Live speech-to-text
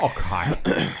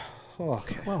Okay.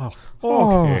 Okay. Well,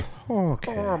 okay.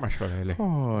 Okay. Oh, Michele.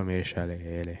 Oh,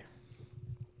 Michele.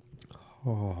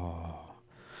 Oh.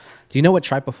 Do you know what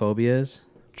trypophobia is?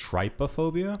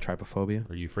 Trypophobia? Trypophobia?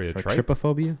 Are you afraid Or of tripe?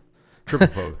 trypophobia?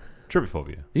 Trypophobia.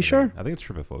 Trypophobia. You sure? I think it's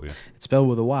trypophobia. It's spelled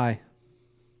with a Y.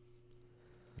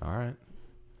 All right.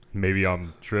 Maybe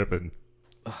I'm tripping.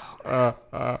 Oh,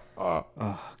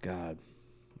 God.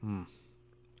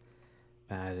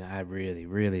 I really,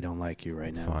 really don't like you right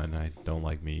It's now. fine. I don't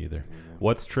like me either. Yeah.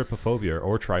 What's trypophobia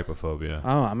or trypophobia?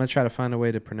 Oh, I'm going to try to find a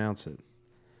way to pronounce it.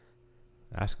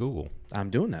 Ask Google. I'm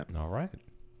doing that. All right.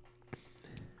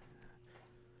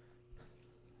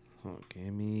 Okay,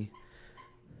 me.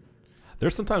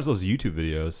 There's sometimes those YouTube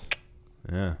videos.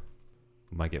 Yeah.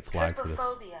 Might get flagged for this.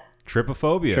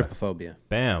 Trypophobia. Trypophobia.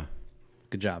 Bam.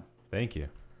 Good job. Thank you.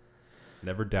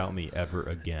 Never doubt me ever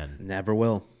again. Never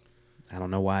will. I don't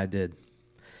know why I did.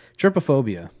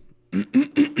 Trypophobia.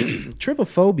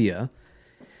 Trypophobia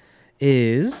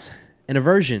is an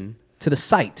aversion to the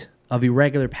sight of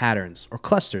irregular patterns or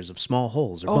clusters of small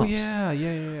holes or bumps. Yeah.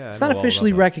 It's not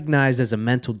officially recognized as a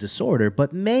mental disorder,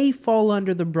 but may fall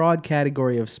under the broad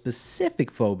category of specific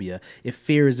phobia if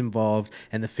fear is involved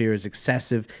and the fear is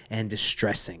excessive and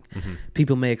distressing. Mm-hmm.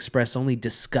 People may express only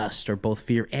disgust or both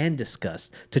fear and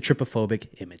disgust to trypophobic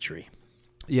imagery.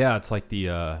 Yeah, it's like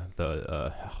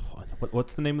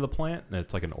what's the name of the plant?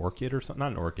 It's like an orchid or something.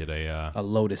 Not an orchid, a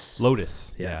lotus.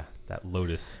 Lotus. Yeah. Yeah, that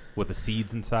lotus with the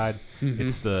seeds inside. Mm-hmm.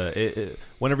 It's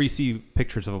whenever you see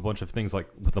pictures of a bunch of things like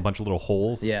with a bunch of little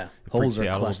holes. Yeah, holes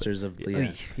are clusters of.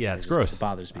 Yeah, it's gross. It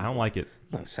bothers me. I don't like it.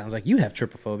 Well, it sounds like you have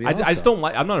trypophobia. I just don't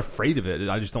like. I'm not afraid of it.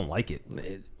 I just don't like it.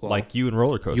 Like you and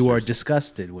roller coasters. You are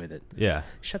disgusted with it. Yeah.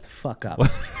 Shut the fuck up.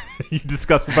 You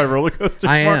disgusted by roller coasters,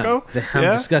 I am. Marco? I'm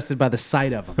disgusted by the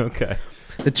sight of them. Okay.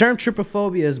 The term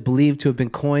trypophobia is believed to have been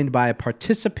coined by a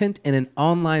participant in an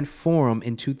online forum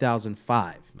in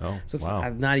 2005. Oh, so it's wow.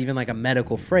 not even like a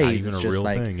medical phrase. Not even it's a just real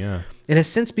like thing, yeah. It has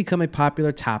since become a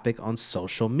popular topic on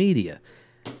social media.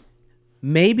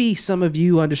 Maybe some of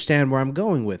you understand where I'm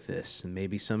going with this, and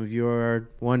maybe some of you are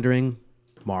wondering,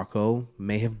 Marco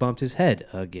may have bumped his head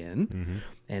again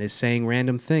and is saying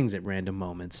random things at random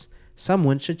moments.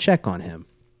 Someone should check on him.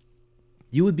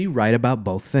 You would be right about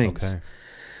both things. Okay.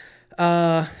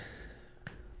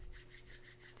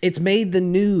 It's made the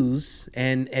news,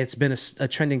 and it's been a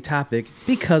trending topic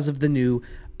because of the new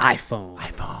iPhone.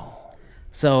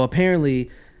 So apparently,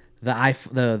 the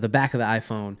back of the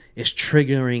iPhone is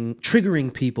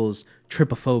triggering people's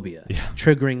trypophobia. Yeah.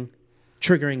 Triggering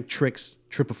tricks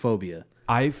trypophobia.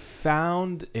 I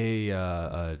found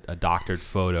a doctored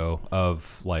photo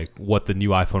of like what the new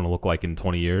iPhone will look like in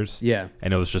 20 years. Yeah.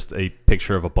 And it was just a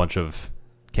picture of a bunch of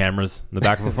cameras in the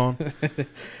back of a phone.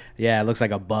 Yeah, it looks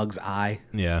like a bug's eye.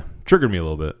 Yeah. Triggered me a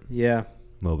little bit. Yeah.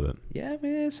 A little bit. Yeah,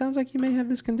 man, it sounds like you may have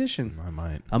this condition. I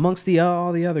might. Amongst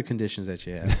all the other conditions that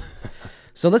you have.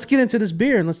 So let's get into this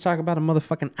beer and let's talk about a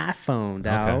motherfucking iPhone,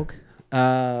 dog.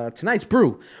 Okay. Tonight's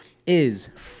brew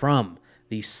is from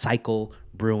the Cycle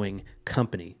Brewing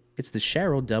Company. It's the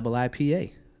Sharrow Double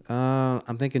IPA.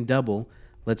 I'm thinking double.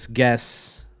 Let's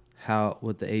guess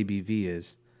what the ABV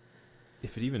is.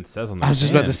 If it even says on the I was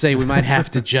just about to say we might have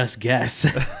to just guess.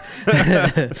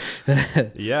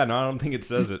 Yeah, no, I don't think it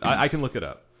says it. I can look it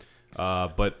up.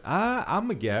 But I'm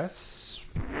going to guess,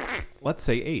 let's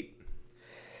say 8.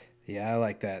 Yeah, I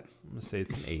like that. I'm going to say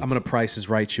it's an 8. I'm going to Price is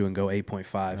Right you and go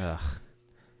 8.5.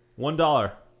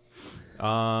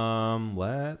 $1.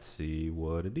 Let's see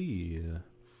what it is.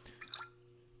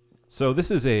 So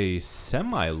this is a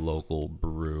semi-local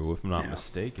brew, if I'm not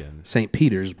mistaken. St.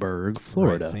 Petersburg,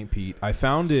 Florida. Right, St. Pete. I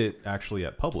found it actually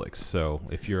at Publix. So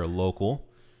if you're a local,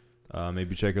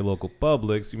 maybe check your local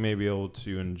Publix. You may be able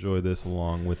to enjoy this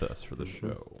along with us for the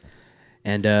show.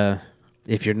 And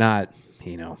if you're not,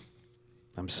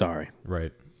 I'm sorry.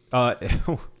 Right.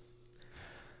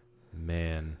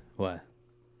 Man. What?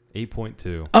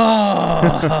 8.2.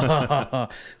 Oh!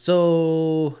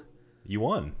 So... You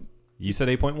won. You said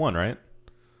 8.1, right?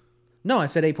 No, I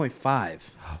said 8.5.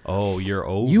 Oh, you're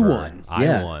over. You won. I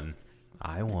Yeah. won.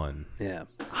 I won. Yeah.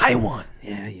 I won.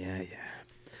 Yeah.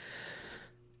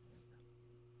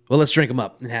 Well, let's drink them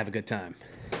up and have a good time.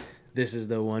 This is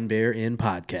the One Bear In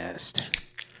podcast.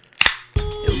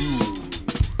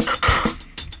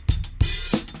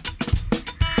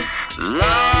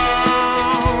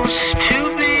 Lost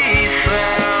to be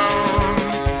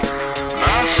found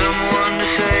by someone to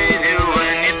save you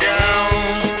when you're down.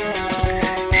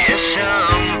 Yes,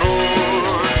 I'm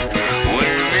bored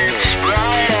when it's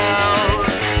bright out.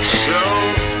 So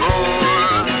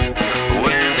bored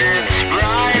when it's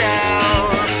bright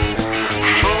out.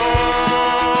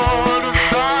 4 to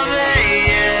 5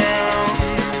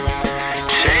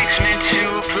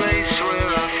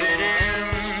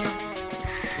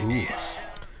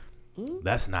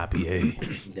 that's an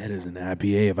IPA. That is an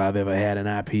IPA. If I've ever had an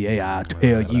IPA, I'll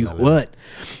tell you what.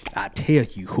 I tell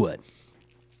you what.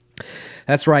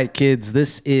 That's right, kids.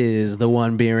 This is the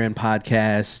One Beer In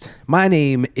podcast. My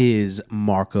name is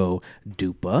Marco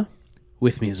Dupa.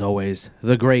 With me, as always,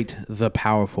 the great, the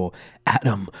powerful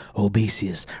Adam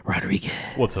Obesius Rodriguez.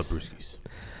 What's up, brewskis?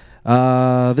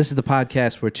 This is the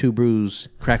podcast where two brews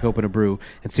crack open a brew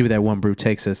and see where that one brew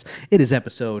takes us. It is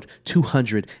episode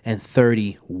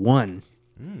 231.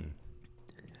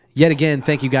 Yet again,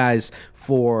 thank you guys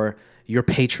for your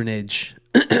patronage.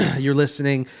 You're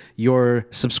listening, you're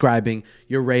subscribing,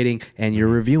 you're rating, and you're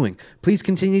reviewing. Please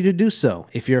continue to do so.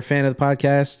 If you're a fan of the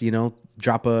podcast,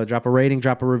 drop a rating,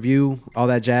 drop a review, all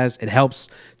that jazz. It helps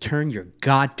turn your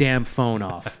goddamn phone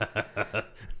off.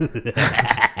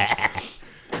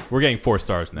 We're getting 4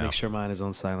 stars now. Make sure mine is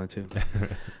on silent too.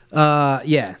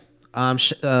 Yeah.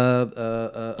 Shout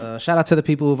out to the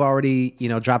people who've already,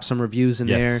 dropped some reviews in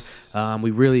there.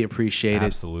 We really appreciate it.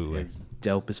 Absolutely. It's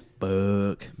dope as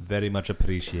fuck. Very much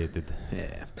appreciated.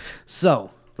 Yeah. So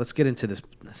let's get into this.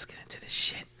 Let's get into this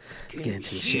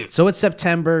shit. So it's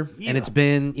September, and it's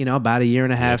been, about a year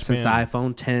and a half since the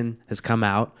iPhone 10 has come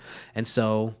out. And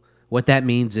so what that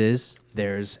means is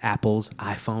there's Apple's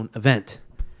iPhone event.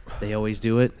 They always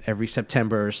do it every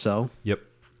September or so. Yep.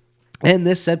 And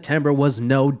this September was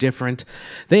no different.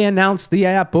 They announced the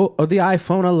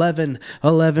iPhone 11,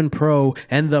 11 Pro,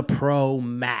 and the Pro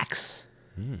Max.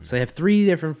 So they have 3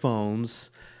 different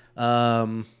phones.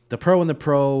 The Pro and the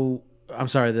Pro... I'm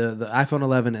sorry, the iPhone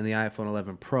 11 and the iPhone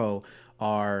 11 Pro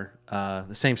are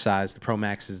the same size. The Pro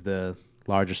Max is the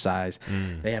larger size.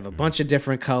 They have a bunch of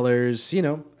different colors,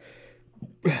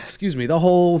 excuse me, the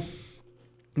whole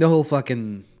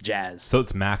fucking jazz. So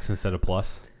it's Max instead of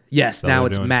Plus? Yes, now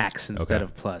it's Max instead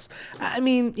of Plus. I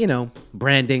mean,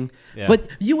 branding. Yeah. But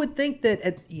you would think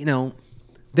that,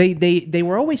 they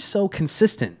were always so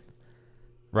consistent.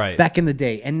 Right. Back in the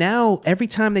day. And now every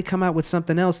time they come out with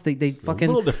something else, they fucking...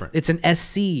 a little different. It's an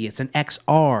SC, it's an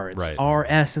XR, it's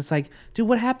RS. It's like, dude,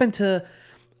 what happened to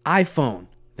iPhone?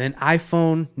 Then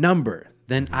iPhone number,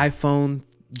 then iPhone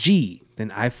G, then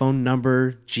iPhone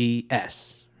number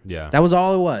GS. Yeah. That was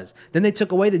all it was. Then they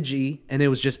took away the G and it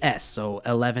was just S, so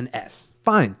 11S.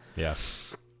 Fine. Yeah.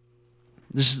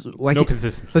 No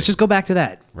consistency. Let's just go back to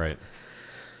that. Right.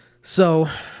 So,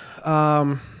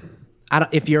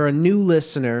 if you're a new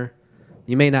listener,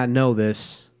 you may not know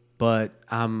this, but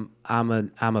I'm a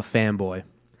fanboy.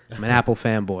 I'm an Apple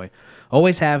fanboy.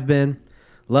 Always have been.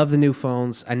 Love the new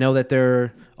phones. I know that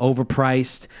they're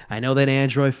overpriced. I know that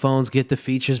Android phones get the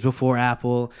features before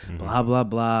Apple. Blah blah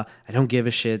blah. I don't give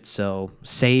a shit. So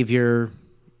save your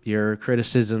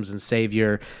criticisms and save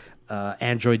your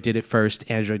Android did it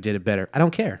first. Android did it better. I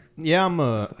don't care. Yeah,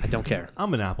 I don't care.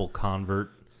 I'm an Apple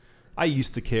convert. I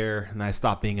used to care, and I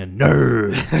stopped being a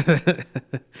nerd.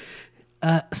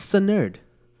 It's a nerd.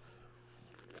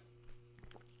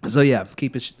 So yeah,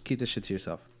 keep this shit to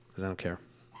yourself because I don't care.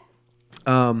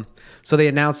 So they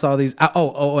announced all these.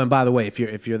 And by the way, if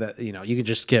you're that, you can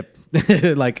just skip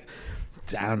like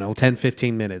 10,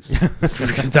 15 minutes. We're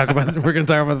gonna talk about the fucking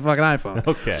iPhone.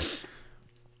 Okay.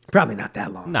 Probably not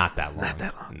that long. Not that long.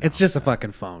 No. It's just a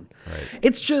fucking phone. Right.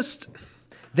 It's just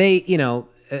they,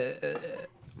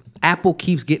 Apple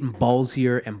keeps getting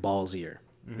ballsier and ballsier,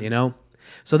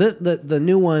 So the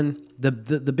new one,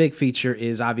 the big feature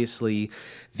is obviously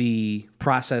the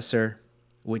processor,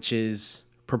 which is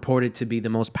purported to be the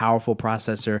most powerful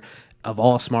processor of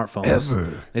all smartphones.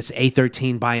 Ever. It's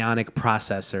A13 bionic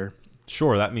processor.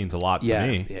 Sure, that means a lot to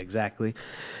me. Yeah, exactly.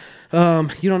 You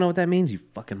don't know what that means, you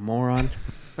fucking moron.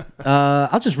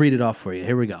 I'll just read it off for you.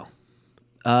 Here we go.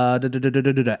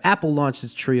 Apple launched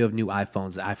its trio of new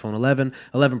iPhones, the iPhone 11,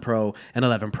 11 Pro, and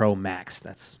 11 Pro Max.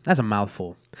 That's a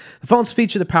mouthful. The phones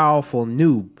feature the powerful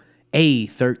new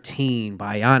A13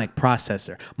 bionic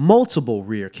processor, multiple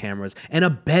rear cameras, and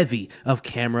a bevy of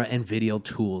camera and video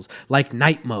tools like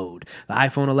night mode. The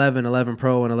iPhone 11, 11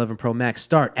 Pro, and 11 Pro Max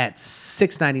start at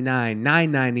 $699,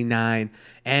 $999,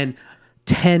 and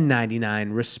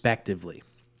 $1099 respectively.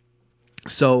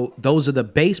 So those are the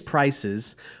base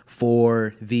prices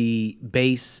for the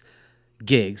base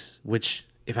gigs, which,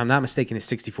 if I'm not mistaken, is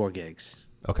 64 gigs.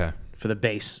 Okay. For the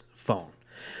base phone,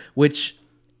 which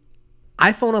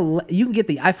you can get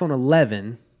the iPhone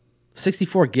 11,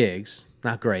 64 gigs.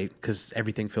 Not great because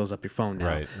everything fills up your phone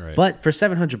now. Right. But for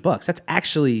 $700, that's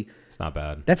actually not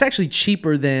bad. That's actually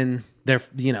cheaper than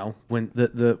when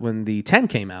the 10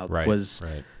 came out was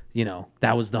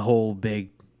that was the whole big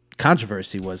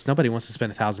controversy was nobody wants to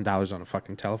spend $1,000 on a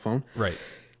fucking telephone. Right.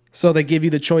 So they give you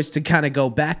the choice to kind of go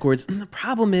backwards. And the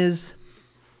problem is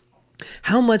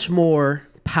how much more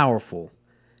powerful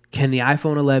Can the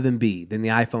iPhone 11B, then the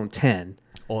iPhone 10?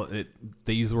 Well,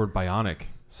 they use the word bionic,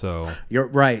 so You're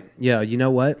right. Yeah, you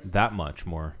know what? that much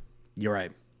more. You're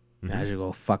right. I should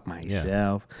go fuck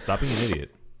myself. Stop being an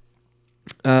idiot.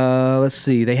 Let's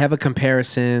see. They have a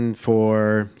comparison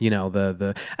for,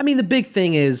 the big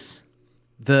thing is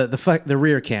the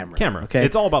rear camera. Okay.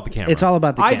 It's all about the camera. It's all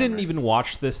about the camera. I didn't even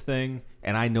watch this thing,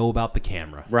 and I know about the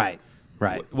camera. Right.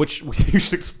 Which you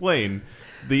should explain.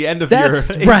 The end of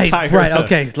That's your right. entire, Right.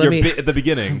 Okay. Let me at the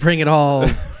beginning. bring it all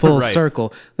full Right.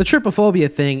 circle. The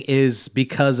trypophobia thing is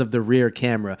because of the rear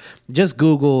camera. Just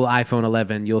Google iPhone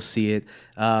 11, you'll see it.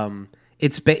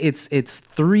 It's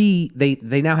three.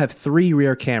 They now have 3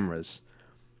 rear cameras,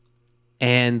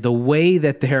 and the way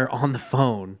that they're on the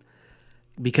phone,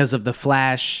 because of the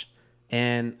flash,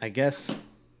 and I guess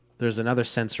there's another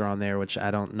sensor on there which I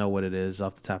don't know what it is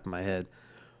off the top of my head.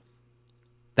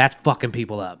 That's fucking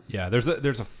people up. Yeah, there's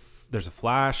a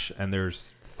flash, and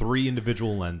there's 3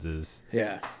 individual lenses.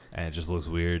 Yeah. And it just looks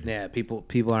weird. Yeah,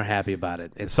 people aren't happy about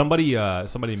it. It's Somebody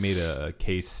made a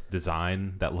case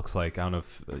design that looks like, I don't know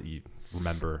if you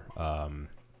remember, what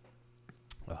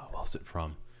was it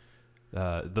from?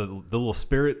 The little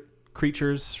spirit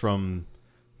creatures from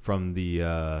the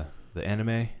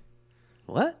anime.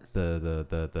 what?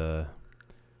 The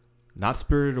not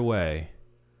Spirited Away.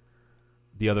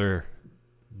 The other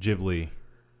Ghibli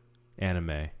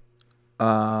anime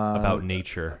about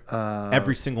nature.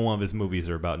 Every single one of his movies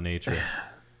are about nature.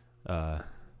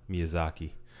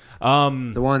 Miyazaki.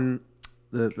 The one,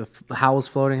 the Howl's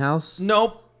Floating House?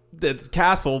 Nope. It's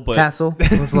Castle, but Castle?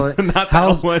 Floating. Not that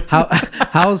Howl's, one.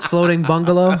 Howl's Floating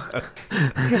Bungalow?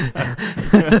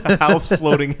 House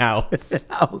Floating House.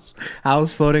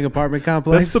 Howl's Floating Apartment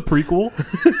Complex? That's the prequel.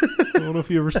 I don't know if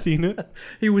you ever seen it.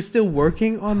 He was still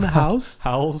working on the house?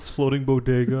 Howl's Floating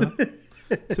Bodega.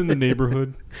 It's in the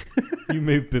neighborhood. You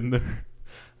may have been there.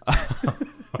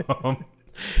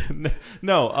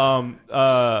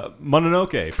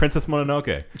 Mononoke, Princess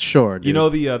Mononoke. Sure, dude. You know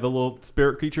the little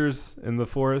spirit creatures in the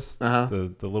forest, Uh-huh.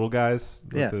 the little guys,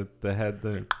 Yeah. the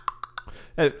head.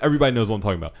 Everybody knows what I'm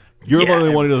talking about. You're the only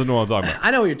one who doesn't know what I'm talking about.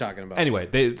 I know what you're talking about.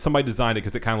 Anyway, somebody designed it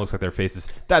because it kind of looks like their faces.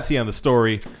 That's the end of the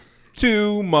story.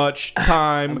 Too much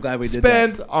time I'm glad we did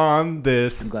spent on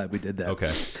this. I'm glad we did that.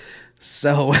 Okay.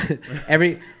 So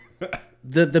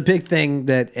the big thing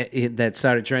that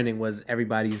started trending was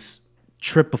everybody's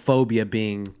trypophobia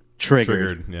being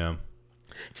triggered. Yeah.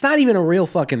 It's not even a real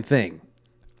fucking thing.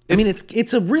 I mean,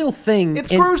 it's a real thing.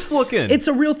 It's gross looking. It's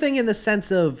a real thing in the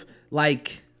sense of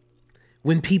like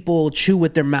when people chew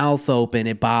with their mouth open,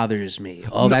 it bothers me.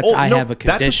 Oh, I have a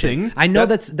condition. That's a thing. I know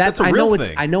that's a I know real it's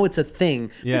thing. I know it's a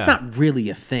thing. Yeah. It's not really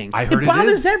a thing. I heard it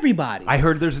bothers is. everybody. I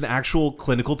heard there's an actual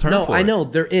clinical term No, for it. I know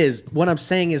there is. What I'm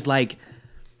saying is like,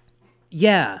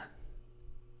 yeah,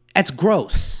 it's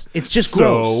gross. It's just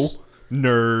gross.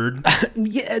 Nerd.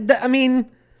 Yeah, I mean,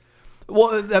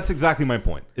 Well, that's exactly my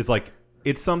point. It's like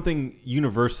it's something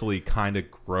universally kind of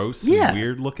gross Yeah. and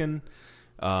weird looking.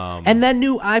 and that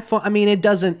new iPhone. I mean, it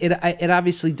doesn't. It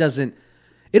obviously doesn't.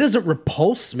 It doesn't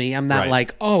repulse me. I'm not Right.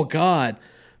 like, oh god.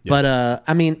 But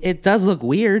I mean, it does look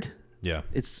weird. Yeah.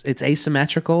 It's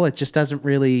asymmetrical. It just doesn't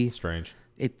really. Strange.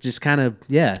 It just kind of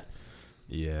yeah.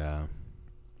 Yeah.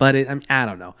 But I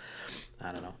don't know.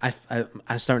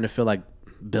 I'm starting to feel like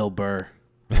Bill Burr.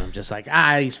 I'm just like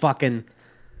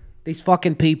these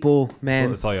fucking people, man.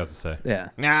 That's all you have to say. Yeah.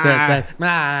 Nah.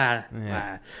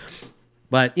 Nah.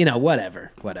 But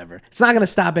whatever. It's not gonna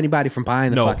stop anybody from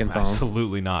buying the No, fucking phone.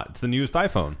 absolutely not. It's the newest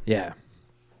iPhone. Yeah.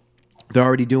 They're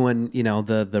already doing,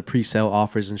 the pre-sale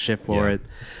offers and shit for Yeah. it.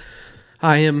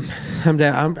 I'm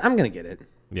gonna get it.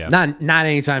 Yeah. Not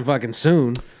anytime fucking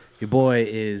soon. Your boy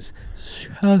is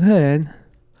struggling.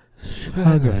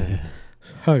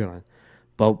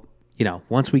 But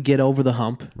once we get over the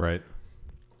hump, Right.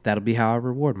 that'll be how I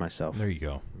reward myself. There you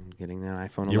go. Getting that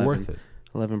iPhone 11. You're worth it.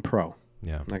 11 Pro.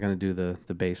 Yeah. I'm not gonna do the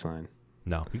baseline.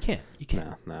 No, you can't. You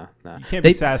can't. No. You can't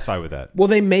be satisfied with that. Well,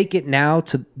 they make it now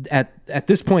at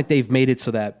this point they've made it so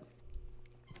that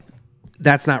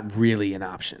that's not really an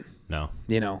option. No.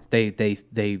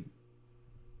 They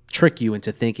trick you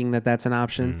into thinking that that's an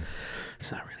option.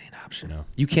 It's not really an option. No.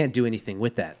 You can't do anything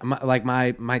with that. Like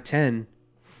my 10,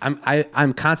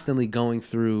 I'm constantly going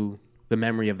through the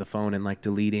memory of the phone and like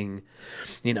deleting,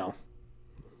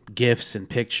 GIFs and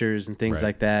pictures and things Right.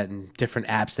 like that, and different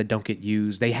apps that don't get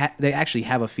used. They actually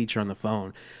have a feature on the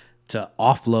phone to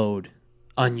offload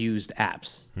unused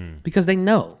apps because they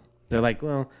know they're like,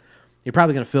 well, you're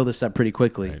probably going to fill this up pretty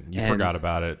quickly. Right. You forgot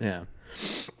about it. Yeah.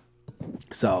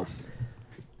 So,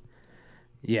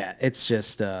 yeah, it's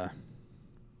just, I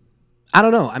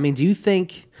don't know. I mean, do you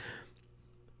think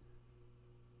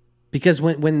Because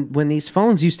when these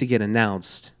phones used to get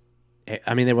announced,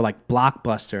 I mean, they were like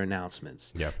blockbuster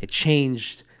announcements. Yeah. It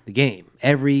changed the game.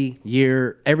 Every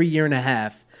year and a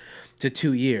half to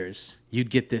 2 years, you'd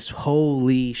get this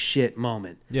holy shit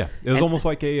moment. Yeah, it was almost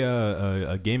like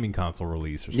a gaming console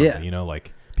release or something. Yeah. You know,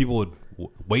 like people would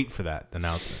wait for that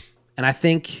announcement. And I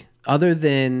think other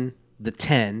than the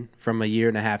 10 from a year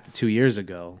and a half to 2 years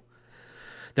ago,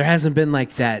 there hasn't been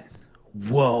like that,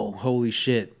 whoa, holy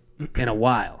shit, in a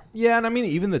while. Yeah, and I mean,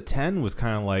 even the 10 was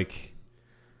kind of like,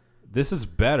 this is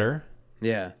better.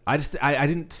 Yeah. I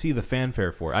didn't see the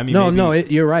fanfare for it. I mean,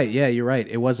 you're right. Yeah, you're right.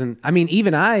 It wasn't. I mean,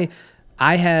 even I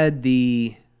had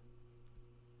the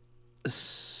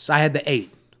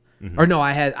 8, or no,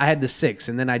 I had the 6,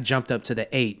 and then I jumped up to the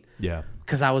 8. Yeah.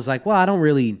 Because I was like, well, I don't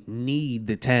really need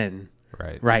the 10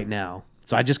 right now,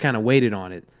 so I just kind of waited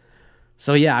on it.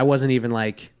 So yeah, I wasn't even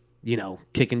like,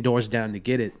 kicking doors down to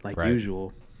get it like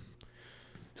usual.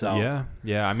 So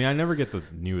yeah. I mean, I never get the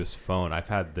newest phone. I've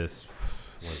had this.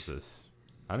 What is this?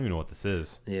 I don't even know what this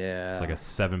is. Yeah. It's like a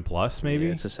 7 Plus, maybe?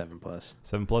 Yeah, it's a 7 Plus.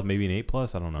 7 Plus, maybe an 8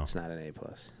 Plus? I don't know. It's not an 8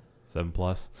 Plus. 7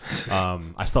 Plus.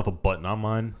 I still have a button on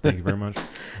mine. Thank you very much.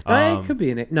 It could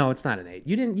be an 8. No, it's not an 8.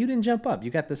 You didn't jump up. You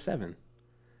got the 7.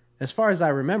 As far as I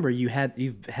remember, you've had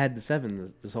the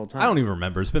 7 this whole time. I don't even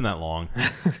remember. It's been that long.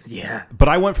 Yeah. But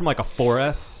I went from like a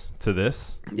 4S to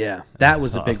this. Yeah. That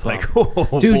was a big like,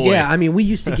 bump. oh, dude, boy. yeah. I mean, we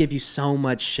used to give you so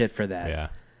much shit for that. Yeah.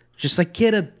 Just like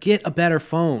get a better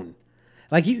phone.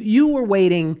 Like you were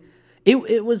waiting.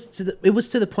 It was to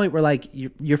the point where like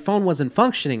your phone wasn't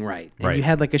functioning right, and you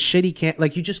had like a shitty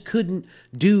like you just couldn't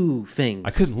do things.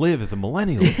 I couldn't live as a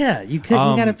millennial. Yeah, you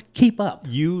couldn't. You gotta keep up.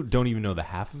 You don't even know the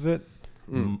half of it.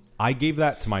 I gave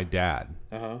that to my dad,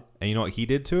 and you know what he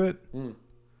did to it?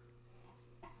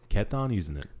 Kept on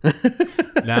using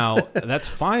it. Now that's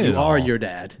fine. You are your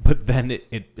dad, but then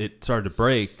it started to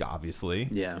break. Obviously,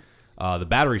 yeah. The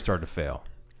battery started to fail.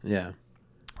 Yeah.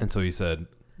 And so he said,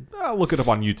 look it up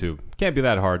on YouTube. Can't be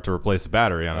that hard to replace a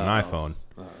battery on an iPhone.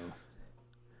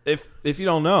 If you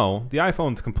don't know, the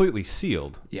iPhone's completely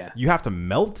sealed. Yeah. You have to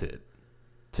melt it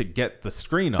to get the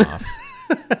screen off,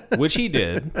 which he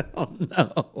did.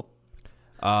 Oh,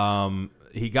 no.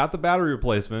 He got the battery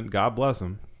replacement. God bless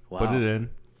him. Wow. Put it in.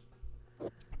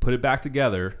 Put it back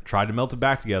together. Tried to melt it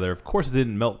back together. Of course, it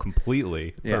didn't melt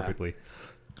completely perfectly.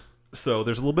 So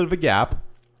there's a little bit of a gap.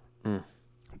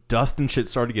 Dust and shit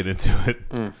started to get into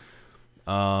it.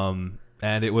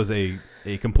 And it was a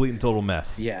complete and total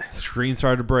mess. Yeah. Screen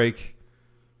started to break.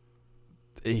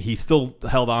 He still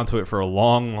held on to it for a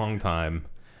long, long time.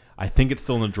 I think it's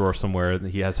still in the drawer somewhere.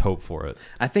 He has hope for it.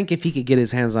 I think if he could get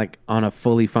his hands like on a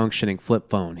fully functioning flip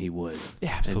phone, he would.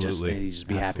 Yeah, absolutely. And he'd just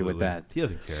be happy with that. He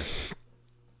doesn't care.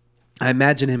 I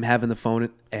imagine him having the phone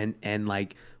and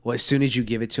like, well, as soon as you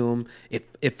give it to him,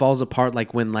 it falls apart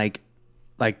like when like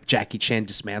Jackie Chan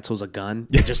dismantles a gun.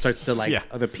 It just starts to like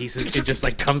other pieces. It just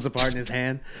like comes apart in his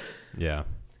hand. Yeah.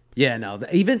 Yeah. No.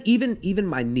 Even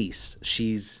my niece,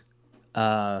 she's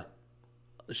gonna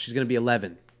be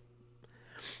 11.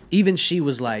 Even she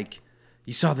was like,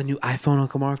 "You saw the new iPhone,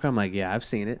 Uncle Marco?" I'm like, "Yeah, I've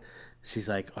seen it." She's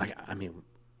like, "I mean,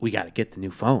 we got to get the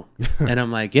new phone." And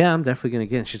I'm like, "Yeah, I'm definitely gonna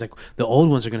get it." And she's like, "The old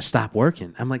ones are gonna stop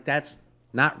working." I'm like, "That's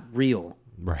not real."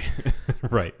 Right.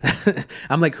 Right.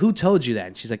 I'm like, "Who told you that?"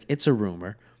 And she's like, "It's a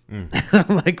rumor."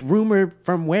 I'm like, "Rumor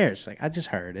from where?" She's like, "I just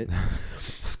heard it."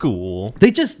 School.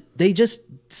 They just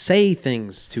say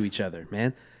things to each other,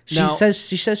 man. She Now- says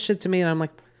shit to me, and I'm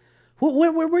like,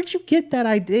 where'd you get that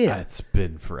idea? It's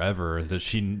been forever. Does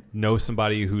she know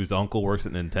somebody whose uncle works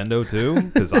at Nintendo too?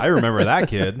 Because I remember that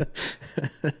kid.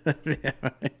 Yeah,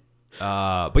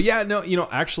 right. But yeah, no,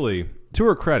 actually, to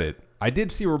her credit, I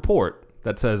did see a report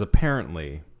that says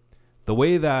apparently the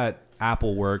way that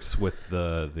Apple works with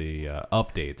the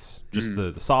updates, just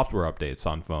the software updates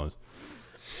on phones,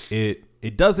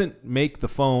 it doesn't make the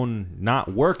phone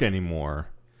not work anymore,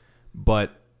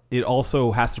 but it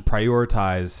also has to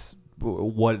prioritize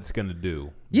what it's going to do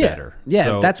better. Yeah,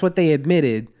 So- that's what they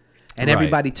admitted, and Right.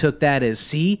 everybody took that as,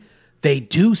 see, they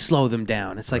do slow them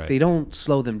down. It's like Right. they don't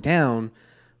slow them down,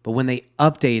 but when they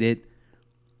update it,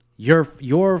 your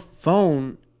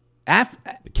phone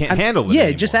It can't handle it Yeah,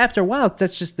 anymore. just after a while,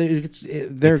 that's just they're It's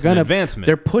an gonna advancement.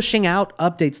 They're pushing out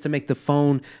updates to make the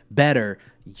phone better.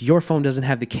 Your phone doesn't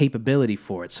have the capability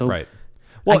for it, so Right.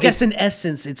 Well, Well, I guess in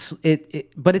essence,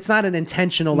 but it's not an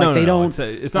intentional. Like they don't.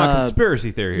 It's not a conspiracy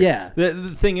theory. Yeah. The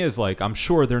thing is, like, I'm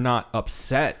sure they're not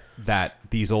upset that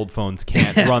these old phones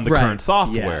can't run the Right. current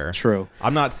software. Yeah, true.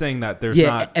 I'm not saying that there's Yeah,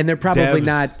 not. and they're probably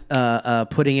devs- not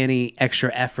putting any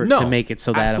extra effort to make it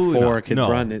so that a absolutely 4 not. could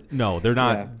No, run it. No, they're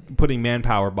not putting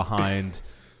manpower behind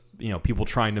people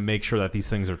trying to make sure that these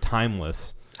things are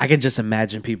timeless. I could just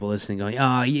imagine people listening going,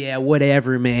 "Oh yeah,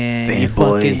 whatever, man. You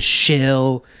fucking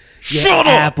shill. Shut up!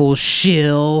 Apple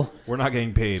shill." We're not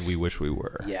getting paid. We wish we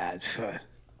were. Yeah,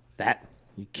 that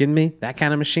you kidding me? That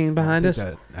kind of machine behind us,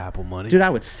 that Apple money, dude. I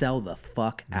would sell the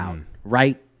fuck out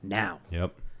right now.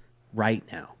 Yep. Right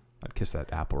now. I'd kiss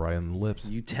that Apple right on the lips.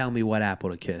 You tell me what Apple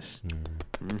to kiss.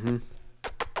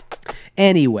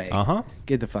 Anyway,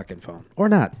 get the fucking phone or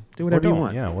not. Do whatever you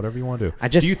want. Yeah, whatever you want to do.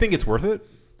 Do you think it's worth it?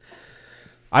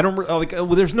 I don't like. Well,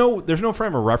 there's no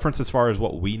frame of reference as far as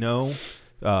what we know,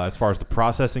 as far as the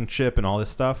processing chip and all this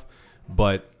stuff.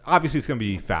 But obviously, it's going to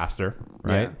be faster,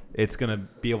 right? Yeah. It's going to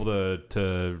be able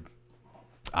to.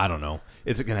 I don't know.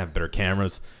 It's going to have better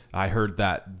cameras. I heard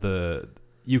that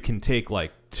you can take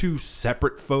like 2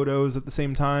 separate photos at the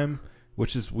same time,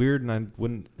 which is weird, and I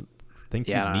wouldn't think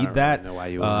you need that. Really know why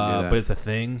you want to do that. But it's a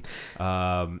thing.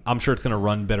 I'm sure it's going to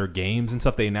run better games and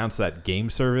stuff. They announced that game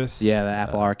service. Yeah, the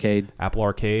Apple Arcade. Apple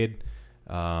Arcade,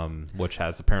 which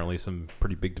has apparently some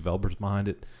pretty big developers behind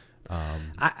it.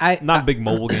 Not a big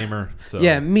mobile gamer. So.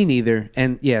 Yeah, me neither.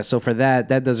 And yeah, so for that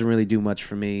doesn't really do much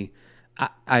for me.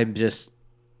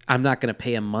 I'm not going to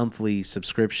pay a monthly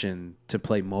subscription to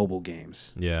play mobile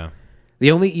games. Yeah.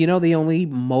 The only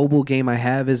mobile game I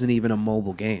have isn't even a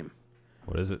mobile game.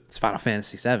 What is it? It's Final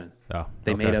Fantasy VII. Oh,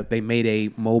 they made a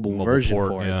mobile version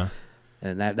port, for it. Yeah.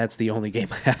 And that's the only game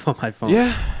I have on my phone.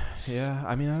 Yeah. Yeah.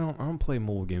 I mean, I don't play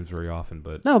mobile games very often,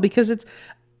 but no, because it's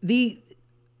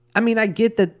I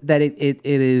get that it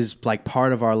is like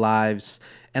part of our lives,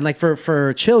 and like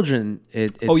for children,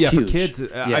 it's huge. For kids.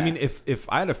 Yeah. I mean, if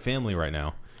I had a family right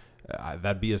now,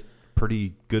 that'd be a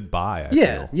pretty good buy. I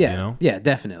feel, yeah, yeah,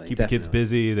 definitely. Keep the kids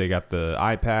busy. They got the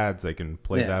iPads. They can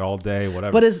play that all day.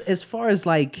 Whatever. But as far as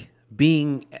like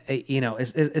being,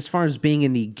 as far as being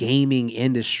in the gaming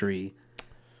industry,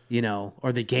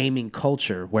 or the gaming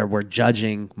culture where we're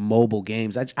judging mobile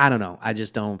games, I don't know. I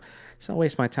just don't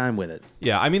waste my time with it.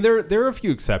 Yeah, I mean there are a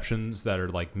few exceptions that are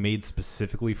like made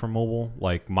specifically for mobile.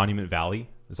 Like Monument Valley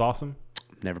is awesome.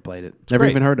 Never played it. Never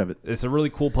even heard of it. It's a really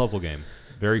cool puzzle game.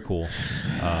 Very cool.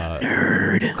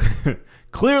 Nerd.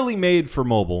 Clearly made for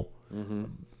mobile. Mm-hmm.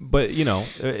 But,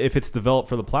 if it's developed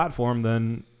for the platform,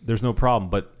 then there's no problem.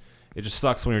 But it just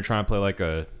sucks when you're trying to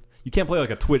play you can't play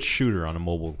like a Twitch shooter on a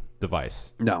mobile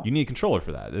device. No. You need a controller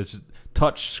for that. It's just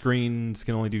touch screens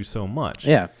can only do so much.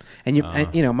 Yeah. And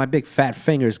my big fat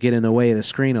fingers get in the way of the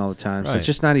screen all the time. So it's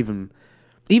just not even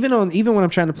when I'm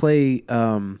trying to play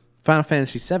Final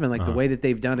Fantasy VII, like the way that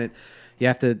they've done it, you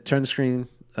have to turn the screen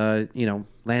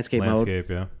landscape mode.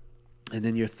 Yeah. And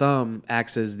then your thumb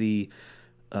acts as the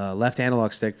left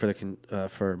analog stick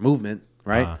for movement,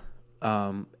 right?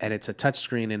 And it's a touch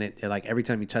screen, and it like every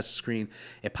time you touch the screen,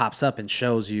 it pops up and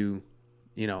shows you,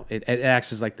 it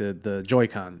acts as like the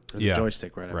Joy-Con or the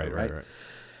joystick, right? Right.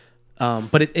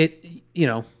 But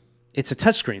it's a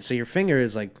touch screen, so your finger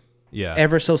is like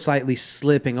ever so slightly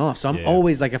slipping off. So I'm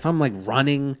always like, if I'm like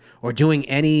running or doing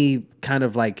any kind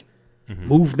of like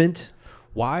movement.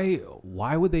 Why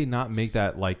would they not make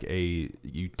that like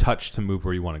you touch to move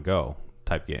where you want to go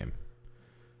type game?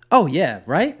 Oh yeah,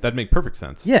 right? That'd make perfect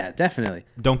sense. Yeah, definitely.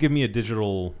 Don't give me a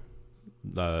digital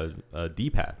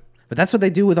D-pad. But that's what they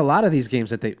do with a lot of these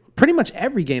games pretty much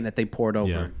every game that they port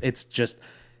over. Yeah.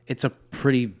 It's a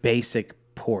pretty basic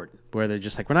port where they're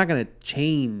just like, we're not going to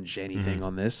change anything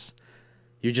on this.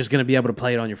 You're just going to be able to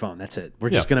play it on your phone. That's it. We're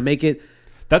just going to make it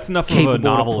That's enough of a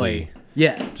novelty.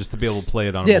 Yeah. Just to be able to play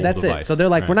it on a mobile that's device. it. So they're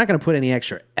like, we're not going to put any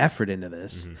extra effort into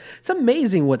this. Mm-hmm. It's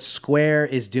amazing what Square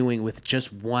is doing with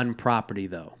just one property,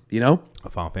 though. A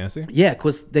Final Fantasy? Yeah,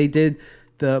 because they did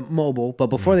the mobile, but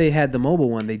before they had the mobile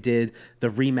one, they did the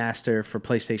remaster for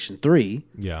PlayStation 3.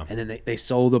 Yeah. And then they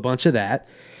sold a bunch of that.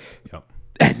 Yep.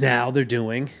 And now they're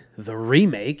doing the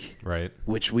remake, right?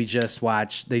 Which we just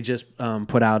watched. They just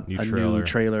put out a new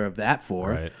trailer of that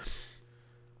for, right?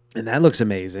 And that looks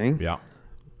amazing. Yeah.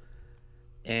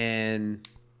 And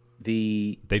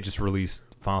they just released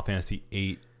Final Fantasy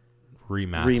VIII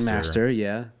remaster.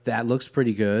 Yeah, that looks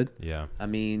pretty good. Yeah. I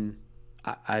mean,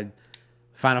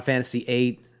 Final Fantasy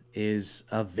VIII is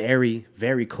a very,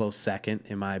 very close second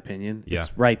in my opinion. Yeah.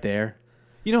 It's right there.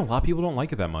 A lot of people don't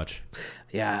like it that much.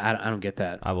 Yeah, I don't get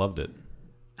that. I loved it.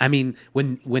 I mean,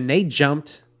 when they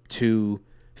jumped to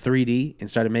 3D and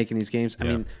started making these games, I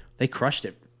mean, they crushed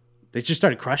it. They just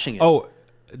started crushing it. Oh,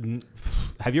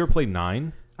 have you ever played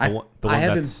 9? I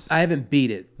haven't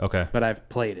beat it. Okay. But I've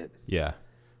played it. Yeah.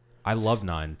 I love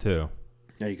 9 too.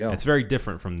 There you go. It's very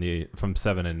different from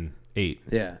 7 and 8.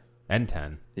 Yeah. And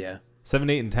 10. Yeah. 7,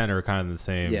 8, and 10 are kind of in the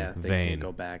same vein. They can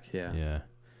go back. Yeah. Yeah.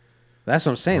 That's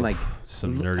what I'm saying. Like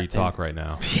some nerdy talk right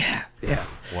now. Yeah.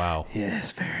 Wow.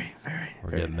 Yes, very, very. We're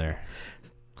very getting there.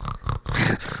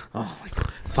 Oh my God.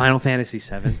 Final Fantasy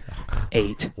 7,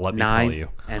 8, Let me 9, tell you.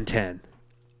 and 10.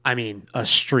 I mean, a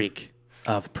streak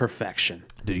of perfection.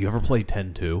 Did you ever play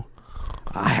 10-2?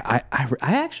 I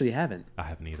actually haven't. I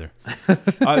haven't either.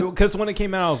 Because when it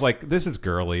came out, I was like, this is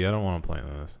girly. I don't want to play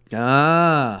this.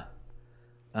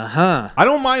 I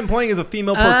don't mind playing as a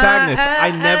female protagonist.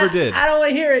 I never did. I don't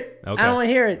want to hear it. Okay. I don't want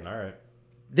to hear it. All right.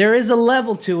 There is a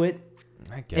level to it.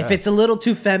 I guess. If it's a little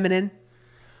too feminine,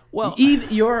 well, even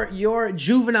your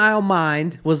juvenile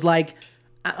mind was like,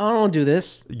 I don't want to do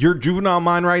this. your juvenile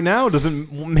mind right now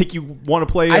doesn't make you want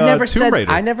to play Tomb Raider.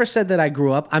 I never said that I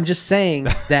grew up. I'm just saying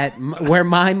that where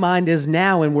my mind is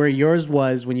now and where yours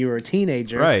was when you were a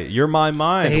teenager. Right. You're my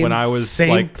mind when I was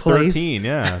like 13.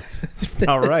 Yeah. It's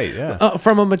about right. Yeah.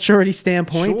 From a maturity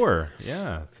standpoint. Sure.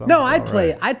 Yeah. No, I'd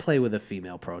play with a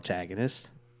female protagonist.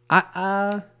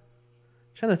 Trying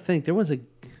to think. There wasn't.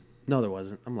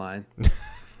 I'm lying.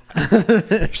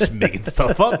 Just making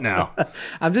stuff up now.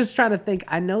 I'm just trying to think.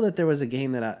 I know that there was a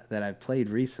game that I played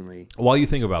recently. While you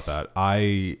think about that,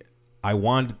 I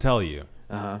wanted to tell you.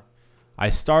 I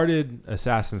started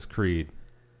Assassin's Creed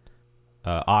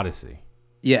Odyssey.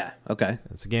 Yeah. Okay.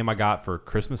 It's a game I got for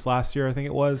Christmas last year, I think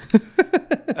it was.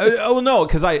 No,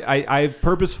 because I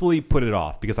purposefully put it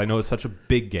off because I know it's such a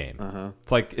big game.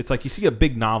 It's like you see a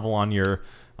big novel on your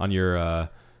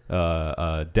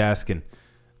desk and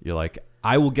you're like,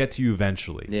 I will get to you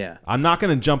eventually. Yeah. I'm not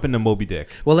going to jump into Moby Dick.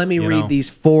 Well, let me read these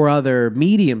 4 other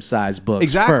medium-sized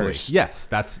books first. Yes,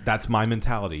 that's my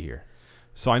mentality here.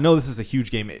 So I know this is a huge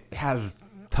game. It has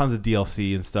tons of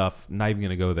DLC and stuff. Not even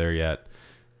going to go there yet.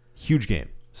 Huge game.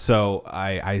 So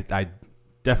I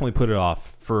definitely put it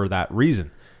off for that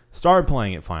reason. Started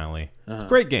playing it finally. It's a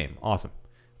great game. Awesome.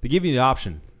 They give you the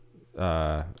option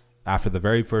after the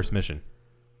very first mission.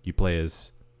 You play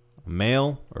as a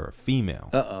male or a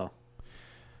female. Uh-oh.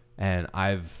 And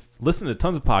I've listened to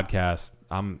tons of podcasts.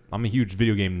 I'm a huge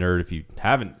video game nerd if you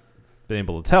haven't been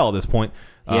able to tell at this point.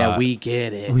 Yeah, we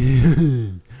get it.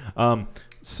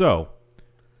 So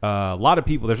a lot of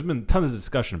people, there's been tons of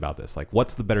discussion about this. Like,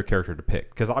 what's the better character to pick?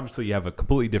 Because obviously you have a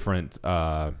completely different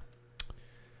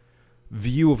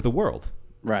view of the world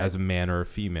as a man or a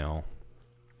female.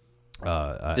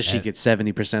 Does she get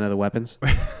 70% of the weapons?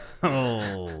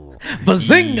 Oh.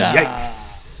 Bazinga! Yikes.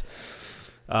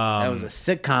 That was a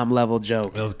sitcom level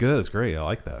joke. That was good. It's great. I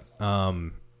like that.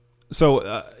 So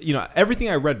everything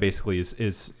I read basically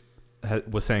was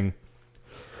saying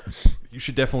you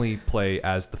should definitely play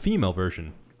as the female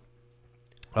version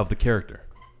of the character.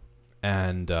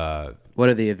 And what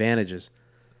are the advantages?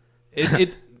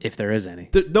 It if there is any.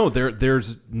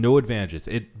 There's no advantages.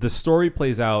 The story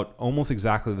plays out almost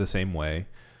exactly the same way.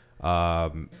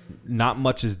 Not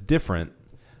much is different,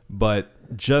 but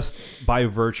just by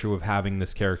virtue of having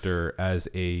this character as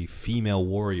a female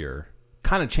warrior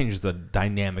kind of changes the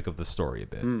dynamic of the story a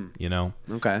bit, you know?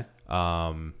 Okay.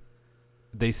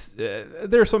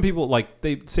 There are some people, like,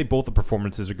 they say both the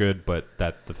performances are good, but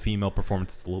that the female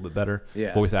performance is a little bit better,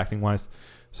 voice acting wise.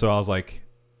 So I was like,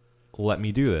 let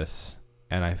me do this.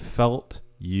 And I felt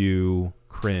you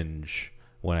cringe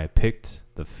when I picked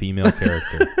the female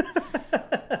character.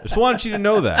 Just wanted you to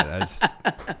know that. I just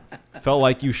felt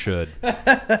like you should. I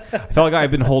felt like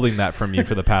I've been holding that from you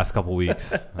for the past couple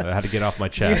weeks. I had to get off my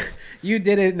chest. You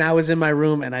did it, and I was in my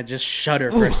room, and I just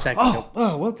shuddered for a second.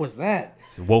 Oh, what was that?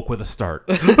 So woke with a start.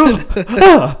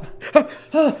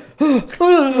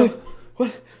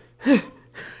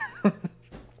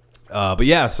 But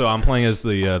yeah, so I'm playing as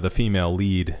the female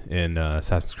lead in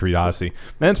Assassin's Creed Odyssey,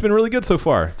 and it's been really good so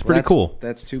far. It's pretty cool.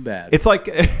 That's too bad. It's like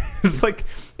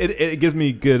it gives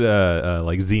me good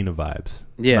like Xena vibes.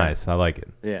 It's nice. I like it.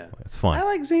 Yeah, it's fun. I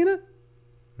like Xena,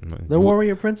 the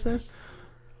warrior princess.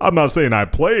 I'm not saying I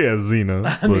play as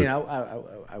Xena. I mean,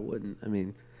 I wouldn't. I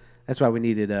mean, that's why we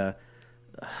needed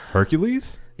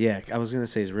Hercules. Yeah, I was gonna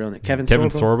say his real name, Kevin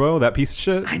Sorbo, that piece of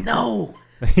shit. I know.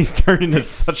 He's turned into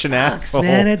such an asshole.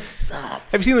 Man, it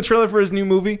sucks. Have you seen the trailer for his new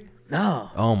movie? No.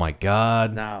 Oh my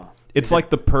god. No. It's like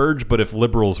The Purge, but if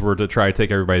liberals were to try to take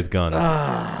everybody's guns.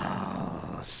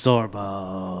 Oh,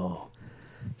 Sorbo.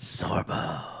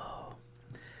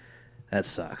 That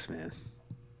sucks, man.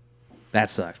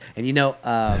 That sucks. And you know,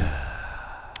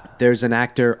 there's an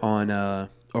actor on,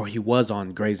 or he was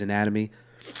on Grey's Anatomy.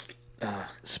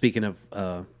 Speaking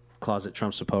of closet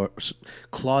Trump supporters.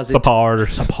 Closet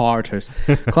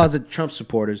Trump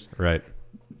supporters. Right.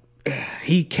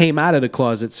 He came out of the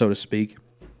closet, so to speak.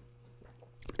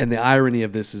 And the irony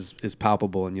of this is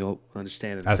palpable, and you'll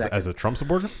understand in a second. As a Trump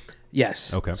supporter?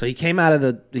 Yes. Okay. So he came out of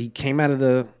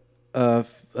the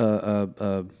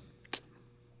the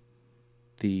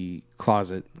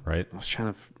closet. Right. I was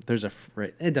trying to. There's a.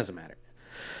 It doesn't matter.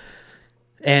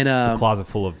 And The closet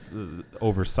full of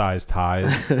oversized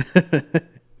ties,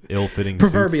 ill-fitting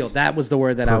proverbial. suits. That was the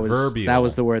word that Proverbial. That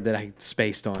was the word that I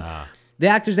spaced on. The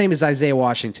actor's name is Isaiah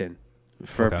Washington.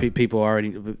 For people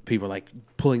like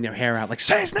pulling their hair out, like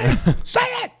say his name, say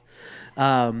it.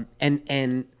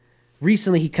 And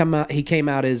recently he came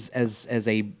out as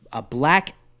a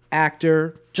black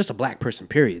actor, just a black person,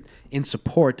 period, in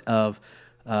support of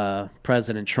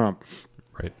President Trump.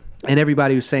 Right. And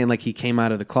everybody was saying like he came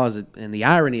out of the closet, and the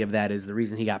irony of that is the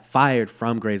reason he got fired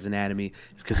from Grey's Anatomy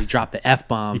is because he dropped the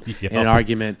F-bomb in an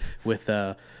argument with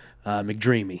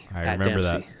McDreamy. I remember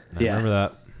that. I remember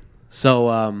that.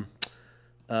 So,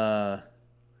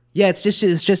 it's just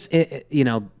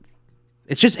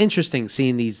interesting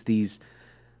seeing these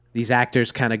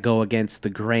actors kind of go against the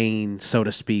grain, so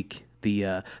to speak,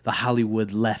 the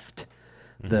Hollywood left,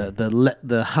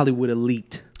 the Hollywood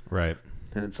elite. Right.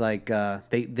 And it's like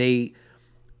they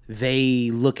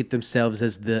look at themselves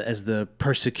as the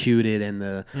persecuted and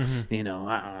the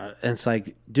and it's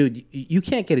like, dude, you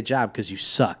can't get a job because you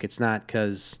suck. It's not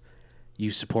because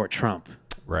you support Trump.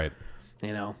 Right.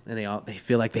 And they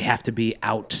feel like they have to be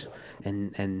out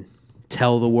and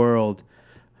tell the world,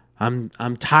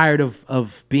 I'm tired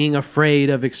of being afraid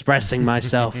of expressing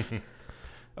myself.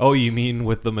 Oh, you mean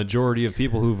with the majority of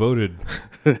people who voted?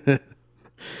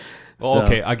 So,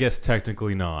 okay, I guess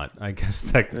technically not. I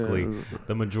guess technically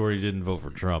the majority didn't vote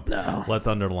for Trump. No. Let's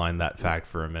underline that fact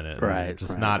for a minute. Right.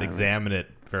 Just not examine it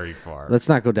very far. Let's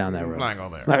not go down that road. not go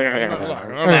there.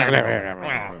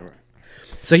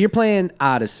 So you're playing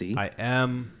Odyssey. I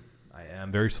am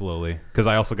very slowly because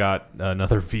I also got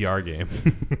another VR game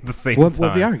at the same time. What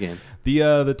VR game? The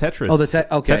Tetris. Oh,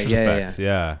 okay, Tetris yeah. Effect,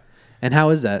 yeah. And how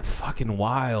is that? Fucking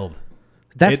wild.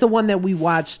 That's the one that we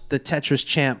watched the Tetris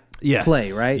champ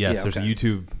play, right? Yes, Yeah, there's okay. a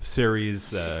YouTube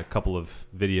series, a couple of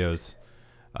videos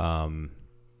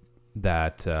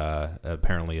that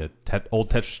apparently old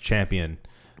Tetris champion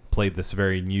played this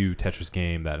very new Tetris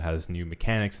game that has new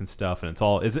mechanics and stuff, and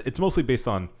it's mostly based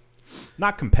on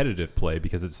not competitive play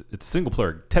because it's a single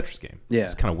player Tetris game. Yeah,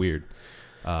 it's kind of weird,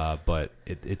 but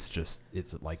it's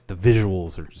like the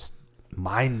visuals are just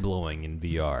mind blowing in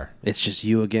VR. It's just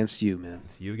you against you, man.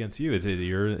 It's you against you.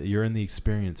 You're in the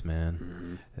experience, man.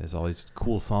 Mm-hmm. There's all these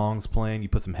cool songs playing. You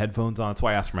put some headphones on. That's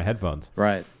why I asked for my headphones.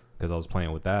 Right. Because I was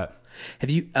playing with that. Have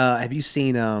you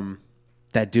seen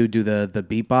that dude do the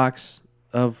beatbox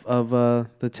of the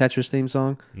Tetris theme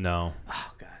song? No.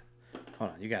 Oh god.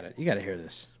 Hold on, you gotta hear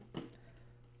this.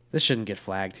 This shouldn't get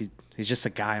flagged. He's just a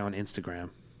guy on Instagram.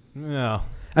 Yeah.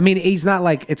 I mean, he's not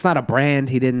like, it's not a brand.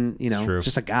 He didn't, It's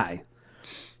just a guy.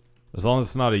 As long as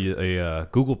it's not a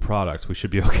Google product, we should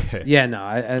be okay. Yeah, no,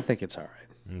 I think it's all right.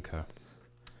 Okay.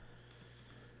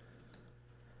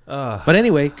 But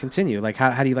anyway, continue. Like,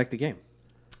 how do you like the game?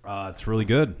 It's really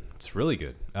good. It's really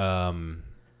good.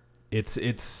 It's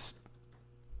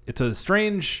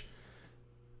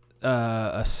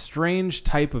a strange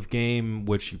type of game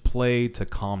which you play to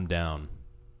calm down.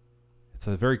 It's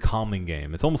a very calming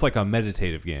game. It's almost like a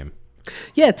meditative game.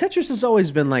 Yeah, Tetris has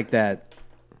always been like that.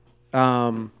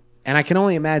 And I can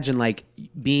only imagine like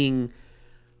being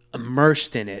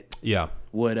immersed in it. Yeah.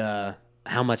 Would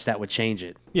how much that would change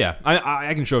it. Yeah,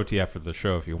 I can show it to you after the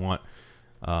show if you want.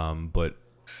 But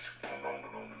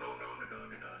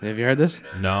have you heard this?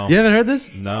 No. You haven't heard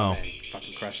this? No. Man, he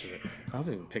fucking crushes it. I don't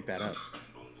even pick that up.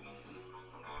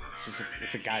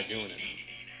 It's a guy doing it.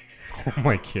 Oh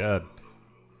my god.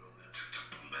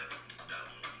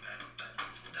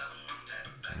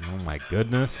 Oh my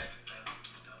goodness.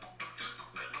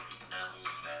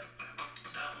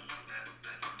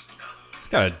 He's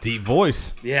got a deep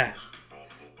voice. Yeah.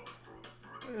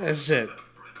 That's it.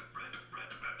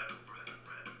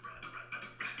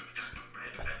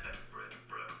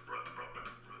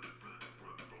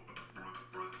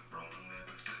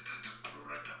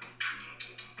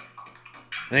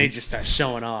 And then he just starts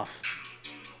showing off.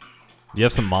 You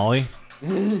have some Molly?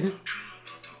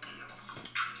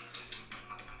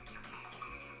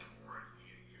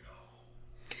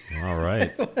 All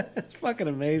right. It's fucking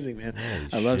amazing, man. Holy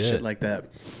I love shit. shit like that.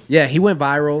 Yeah, he went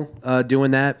viral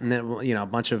doing that, and then a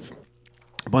bunch of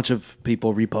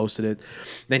people reposted it.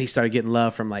 Then he started getting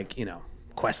love from like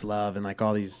Questlove and like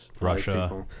all these Russia.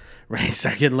 people. Right, he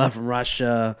started getting love from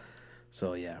Russia.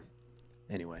 So yeah.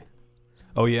 Anyway.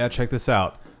 Oh yeah, check this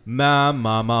out. Ma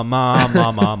ma ma ma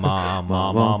ma ma ma ma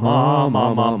ma ma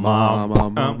ma ma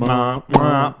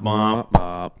ma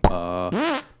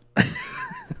ma.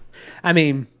 I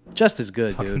mean, just as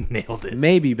good, dude. Nailed it.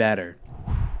 Maybe better.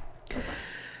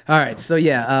 All right, so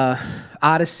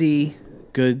Odyssey,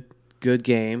 good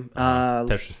game.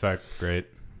 Tetris Effect, great.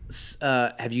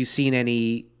 Have you seen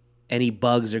any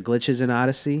bugs or glitches in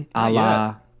Odyssey, Not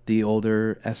yet. the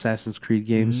older Assassin's Creed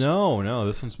games? No,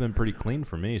 this one's been pretty clean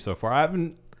for me so far. I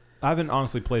haven't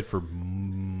honestly played for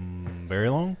very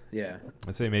long. Yeah.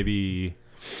 I'd say maybe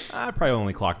I probably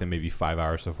only clocked in maybe 5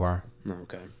 hours so far.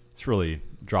 Okay. It's really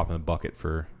dropping the bucket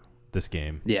for this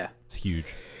game. Yeah. It's huge.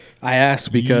 I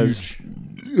asked because,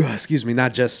 excuse me,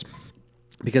 not just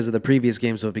because of the previous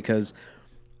games, but because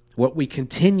what we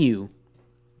continue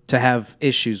to have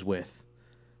issues with,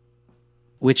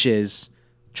 which is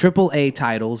AAA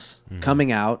titles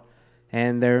coming out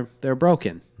and they're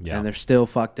broken and they're still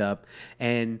fucked up.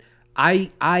 And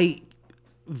I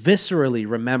viscerally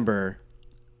remember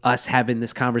us having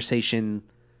this conversation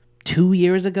 2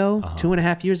 years ago,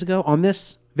 2.5 years ago on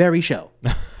this very show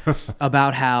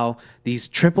about how these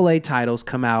AAA titles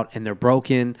come out and they're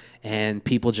broken and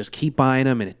people just keep buying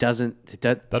them and it doesn't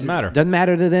matter. It doesn't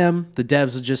matter to them. The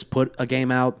devs will just put a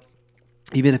game out,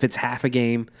 even if it's half a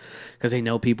game, because they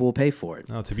know people will pay for it.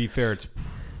 No, to be fair, it's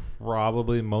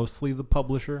probably mostly the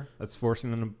publisher that's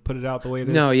forcing them to put it out the way it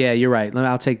is. No, yeah, you're right.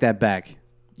 I'll take that back.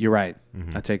 You're right.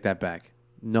 I take that back.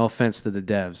 No offense to the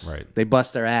devs. Right. They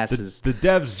bust their asses. The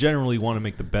devs generally want to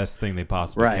make the best thing they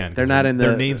possibly can. They're not in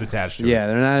their name's attached to it. Yeah,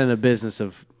 they're not in the business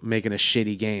of making a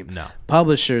shitty game. No.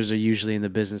 Publishers are usually in the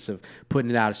business of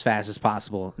putting it out as fast as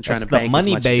possible and trying That's to the bank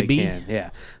money, as much baby. as they can. Yeah.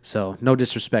 So no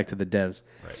disrespect to the devs.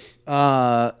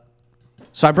 Right.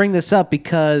 So I bring this up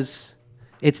because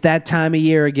it's that time of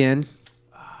year again.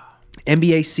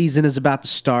 NBA season is about to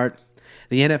start.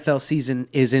 The NFL season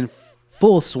is in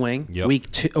full swing. Yep. Week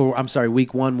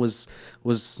 1 was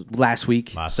last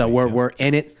week. Last week, we're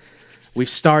in it. We've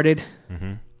started.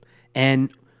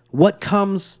 And what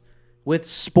comes with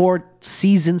sport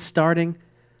season starting?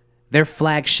 Their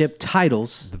flagship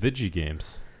titles. The Vigi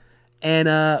games.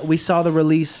 And we saw the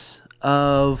release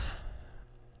of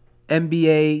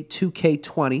NBA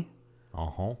 2K20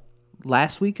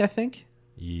 last week, I think.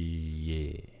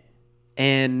 Yeah.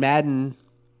 And Madden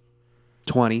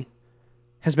 20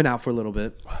 has been out for a little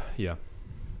bit. Yeah.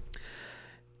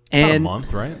 And About a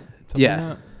month, right? Something yeah.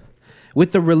 like that.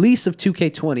 With the release of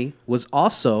 2K20 was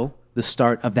also the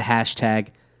start of the hashtag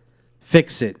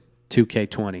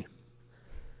 #FixIt2K20.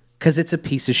 Because it's a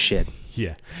piece of shit.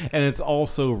 Yeah. And it's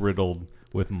also riddled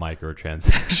with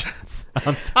microtransactions.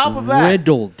 On top of that.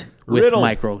 Riddled with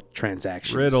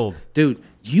microtransactions. Riddled. Dude,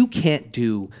 you can't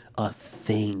do a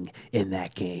thing in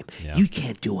that game. Yeah. You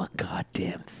can't do a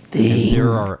goddamn thing. And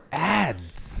there are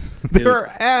ads. There are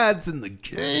ads in the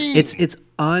game. It's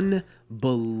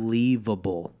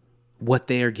unbelievable what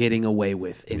they are getting away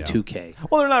with in 2K.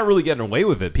 Well, they're not really getting away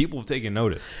with it. People have taken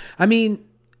notice. I mean,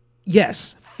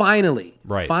 yes, finally.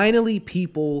 Right. Finally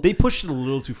people They pushed it a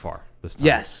little too far this time.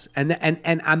 Yes, and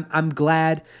I'm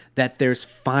glad that there's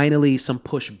finally some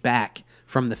pushback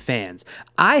from the fans.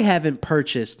 I haven't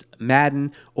purchased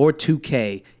Madden or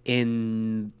 2K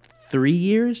in 3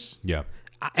 years. Yeah.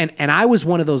 And I was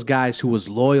one of those guys who was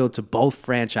loyal to both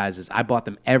franchises. I bought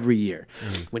them every year.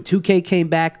 When 2K came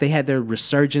back, they had their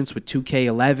resurgence with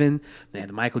 2K11. They had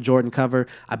the Michael Jordan cover.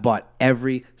 I bought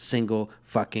every single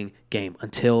fucking game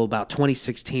until about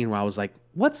 2016, where I was like,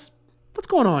 what's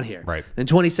going on here? Right. In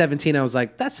 2017, I was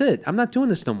like, that's it. I'm not doing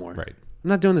this no more. Right. I'm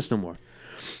not doing this no more.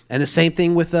 And the same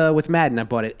thing with Madden. I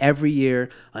bought it every year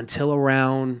until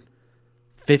around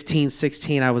 15,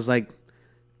 16. I was like,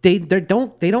 they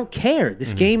don't care.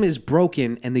 This game is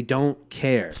broken and they don't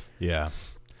care. Yeah.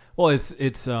 Well,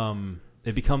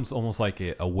 it becomes almost like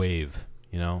a wave,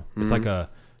 you know? It's like a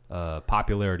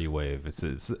popularity wave. It's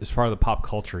part of the pop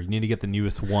culture. You need to get the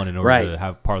newest one in order to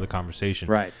have part of the conversation.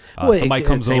 Right. Somebody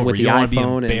comes over, you don't want to be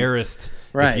embarrassed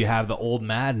Right. if you have the old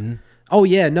Madden. Oh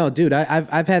yeah, no, dude.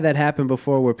 I've had that happen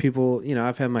before where people, you know,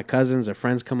 I've had my cousins or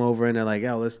friends come over and they're like,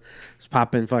 "Oh, let's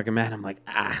pop in fucking Madden." I'm like,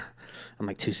 I'm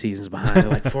like 2 seasons behind. They're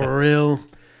like, "For real?"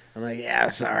 I'm like, "Yeah,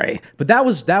 sorry." But that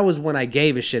was when I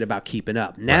gave a shit about keeping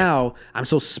up. Now I'm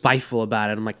so spiteful about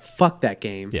it. I'm like, "Fuck that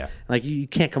game." Yeah. Like you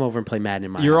can't come over and play Madden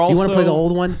in my You're house. You want to also- play the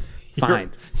old one?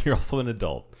 Fine. You're also an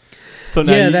adult. So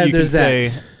now Yeah, you can there's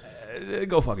that. say,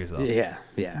 go fuck yourself.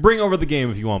 Yeah. Bring over the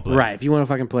game if you want to play. Right. If you want to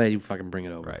fucking play, you fucking bring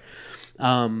it over. Right.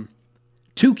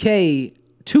 2K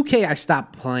I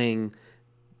stopped playing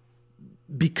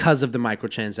because of the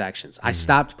microtransactions. I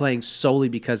stopped playing solely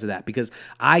because of that, because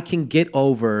I can get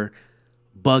over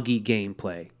buggy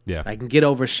gameplay. Yeah. I can get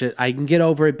over shit. I can get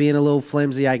over it being a little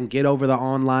flimsy. I can get over the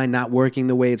online not working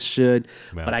the way it should,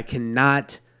 Yeah. but I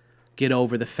cannot get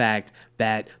over the fact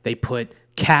that they put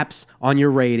caps on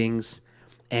your ratings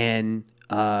and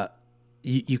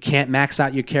You can't max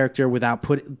out your character without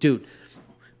putting... Dude,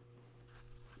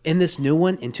 in this new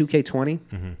one, in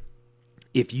 2K20,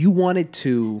 if you wanted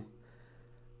to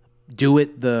do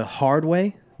it the hard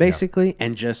way, basically,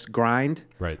 and just grind,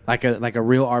 Right. like a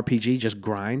real RPG, just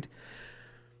grind,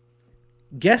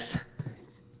 guess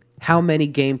how many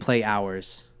gameplay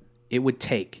hours it would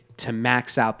take to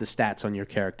max out the stats on your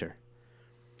character?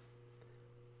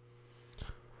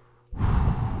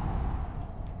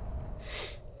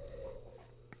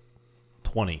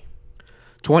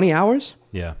 20 hours?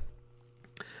 Yeah.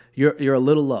 You're a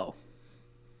little low.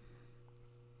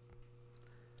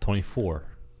 24.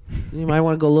 You might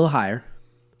want to go a little higher.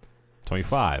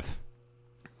 25.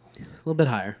 A little bit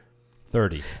higher.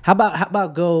 30. How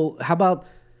about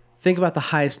think about the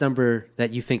highest number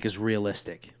that you think is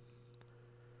realistic?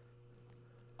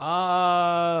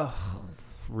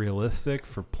 Realistic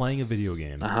for playing a video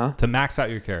game. Uh-huh. To max out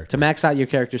your character. To max out your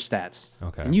character's stats.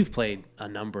 Okay. And you've played a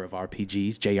number of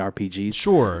RPGs, JRPGs.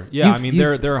 Sure. Yeah, You've- I mean,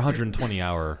 they're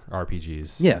 120-hour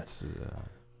RPGs. Yeah. It's,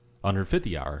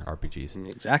 150-hour RPGs.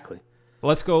 Exactly.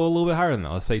 Let's go a little bit higher than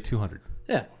that. Let's say 200.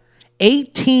 Yeah.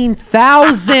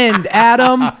 18,000,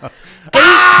 Adam.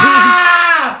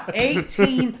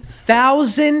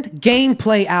 18,000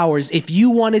 gameplay hours if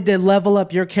you wanted to level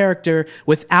up your character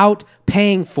without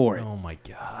paying for it. Oh, my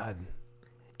God.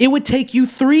 It would take you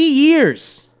 3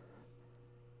 years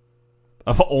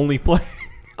Of only playing.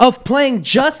 of playing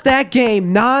just that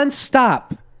game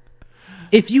nonstop.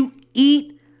 If you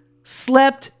eat,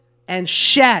 slept, and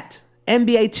shat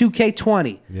NBA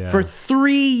 2K20 for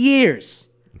 3 years.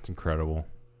 It's incredible.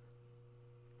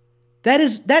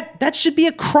 That should be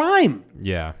a crime.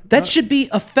 Yeah. That should be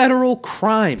a federal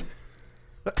crime.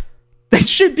 They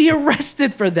should be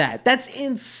arrested for that. That's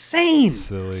insane.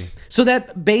 Silly. So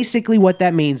that basically what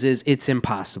that means is it's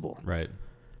impossible. Right.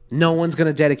 No one's going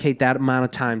to dedicate that amount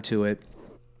of time to it.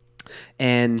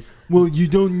 And Well, you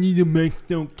don't need a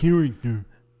maxed out character.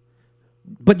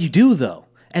 but you do though.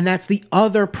 And that's the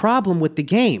other problem with the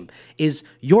game is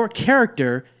your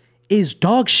character is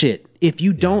dog shit if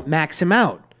you don't max him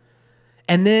out.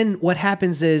 And then what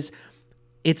happens is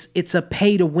it's a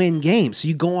pay to win game. So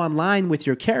you go online with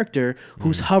your character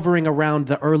who's hovering around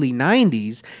the early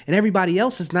 90s and everybody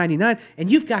else is 99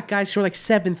 and you've got guys who are like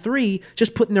 7'3"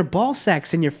 just putting their ball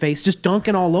sacks in your face, just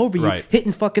dunking all over you, Right.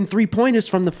 hitting fucking 3-pointers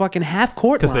from the fucking half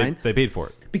court Because line they paid for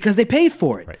it. because they paid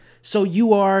for it. Right. So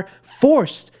you are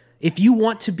forced, if you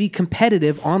want to be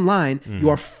competitive online, you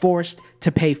are forced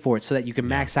to pay for it so that you can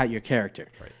max out your character.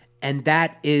 Right. And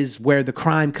that is where the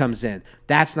crime comes in.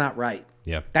 That's not right.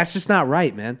 Yeah. That's just not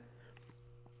right, man.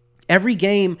 Every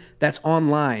game that's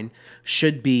online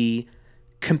should be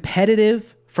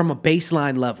competitive from a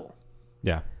baseline level.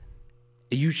 Yeah.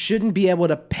 You shouldn't be able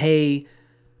to pay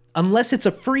unless it's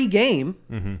a free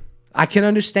game. I can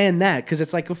understand that because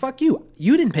it's like, well, fuck you.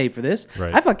 You didn't pay for this.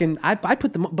 Right. I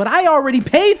put them, but I already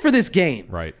paid for this game.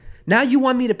 Right. Now you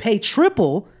want me to pay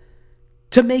triple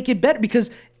to make it better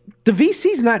because the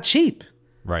VC's not cheap.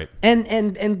 Right. And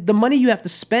the money you have to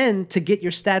spend to get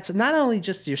your stats, not only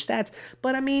just your stats,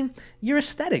 but I mean your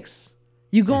aesthetics.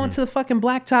 You go onto the fucking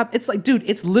blacktop. It's like, dude,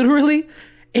 it's literally,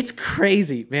 it's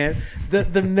crazy, man.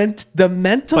 The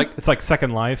mental. It's like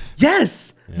Second Life.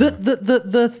 Yes. Yeah.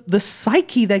 The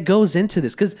psyche that goes into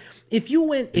this, because if you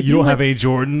went, if You don't went, have any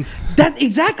Jordans. that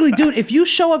exactly, dude. If you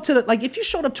show up to if you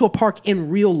showed up to a park in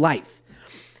real life,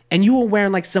 and you were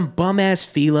wearing like some bum ass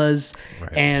Fila's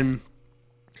and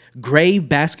gray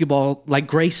basketball, like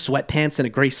gray sweatpants and a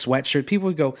gray sweatshirt, people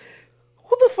would go,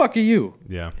 "Who the fuck are you?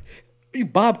 Yeah. You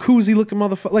Bob Cousy looking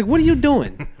motherfucker. Like, what are you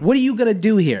doing? What are you gonna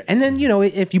do here?" And then, you know,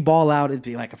 if you ball out, it'd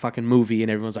be like a fucking movie and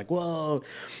everyone's like, "Whoa."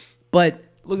 But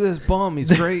Look at this bum. He's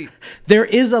great. there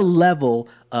is a level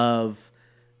of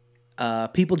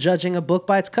people judging a book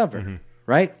by its cover,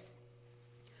 right?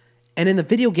 And in the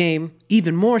video game,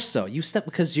 even more so.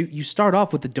 Because you start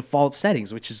off with the default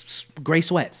settings, which is gray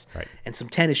sweats and some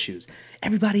tennis shoes.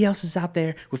 Everybody else is out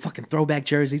there with fucking throwback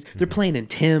jerseys. They're playing in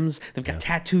Timbs. They've got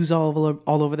tattoos all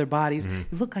over their bodies. You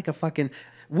look like a fucking...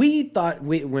 We thought,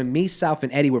 when me, South,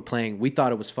 and Eddie were playing, we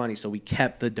thought it was funny, so we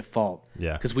kept the default.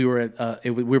 Yeah. Because we were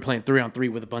playing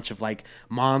 3-on-3 with a bunch of like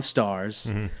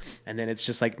monstars, and then it's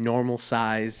just like normal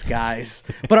sized guys.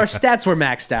 But our stats were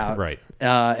maxed out. Right.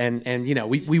 And you know,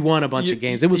 we won a bunch of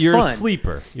games. It was You're fun. A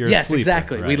sleeper. Yes, a sleeper,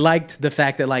 exactly. Right. We liked the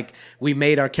fact that like we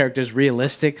made our characters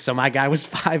realistic. So my guy was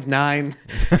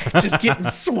 5'9", just getting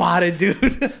swatted, dude.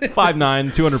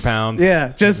 5'9", 200 pounds.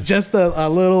 Yeah, just a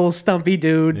little stumpy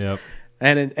dude. Yep.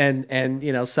 And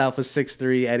you know, South was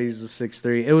 6'3", Eddie's was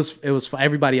 6'3". It was fun.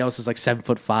 Everybody else is like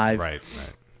 7'5". Right.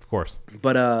 Of course.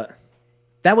 But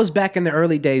that was back in the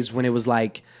early days when it was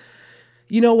like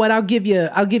you know what? I'll give you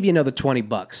another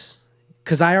 $20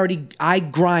 because I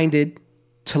grinded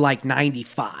to like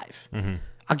 95.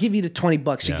 I'll give you the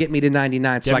 $20 to get me to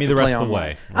 99 so I can play online.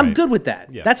 Right. I'm good with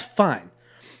that. Yeah. That's fine.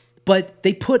 But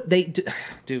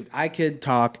dude, I could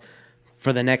talk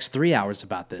for the next 3 hours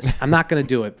about this. I'm not going to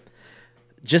do it.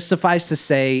 Just suffice to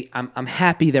say, I'm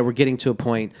happy that we're getting to a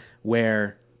point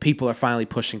where people are finally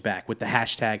pushing back with the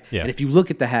hashtag. Yeah. And if you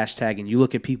look at the hashtag and you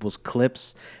look at people's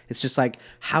clips, it's just like,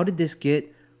 how did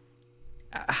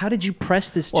you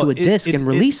press this to a disc and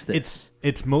release this?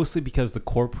 It's mostly because the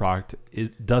core product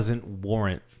doesn't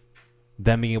warrant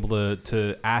them being able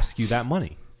to ask you that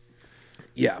money.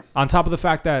 Yeah. On top of the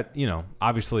fact that,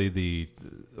 obviously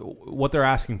what they're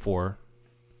asking for,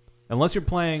 unless you're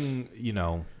playing,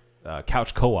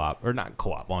 couch co-op, or not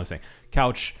co-op, what I'm saying,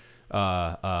 couch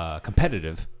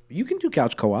competitive. You can do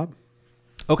couch co-op.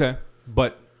 Okay.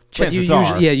 But chances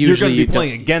usually you're going to be you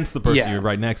playing don't- against the person Yeah. you're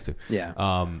right next to.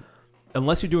 Yeah.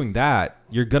 Unless you're doing that,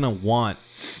 you're going to want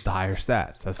the higher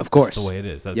stats. That's Of course. just the way it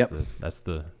is. That's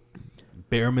the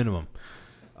bare minimum.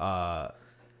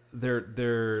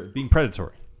 They're being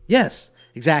predatory. Yes,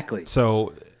 exactly.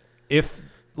 So if,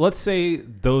 let's say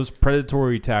those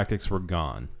predatory tactics were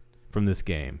gone from this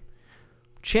game,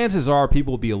 chances are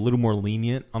people will be a little more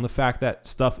lenient on the fact that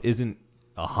stuff isn't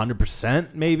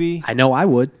 100% maybe. I know I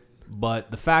would.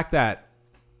 But the fact that,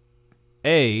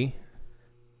 A,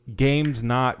 game's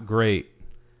not great.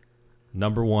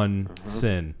 Number one,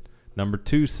 sin. Number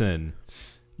two, sin.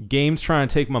 Game's trying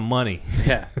to take my money.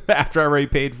 Yeah. After I already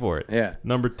paid for it. Yeah.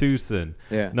 Number two, sin.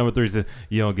 Yeah. Number three, sin.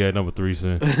 You don't get number three,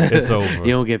 sin. It's over.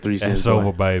 You don't get 3 cents. It's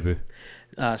over, baby.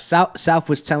 South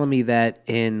was telling me that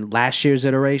in last year's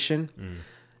iteration,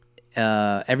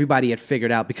 everybody had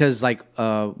figured out, because like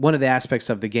one of the aspects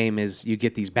of the game is you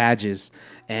get these badges,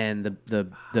 and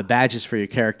the badges for your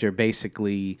character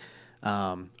basically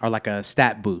are like a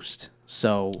stat boost.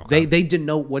 So they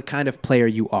denote what kind of player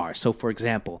you are. So for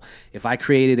example, if I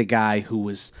created a guy who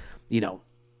was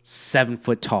 7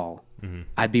 foot tall,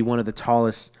 I'd be one of the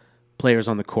tallest players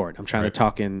on the court. I'm trying to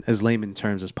talk in as layman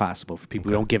terms as possible for people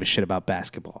who don't give a shit about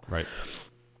basketball. Right.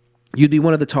 You'd be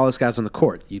one of the tallest guys on the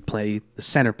court. You'd play the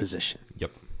center position.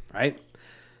 Yep. Right?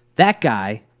 That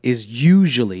guy is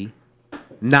usually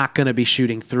not going to be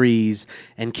shooting threes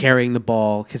and carrying the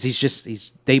ball,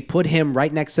 because they put him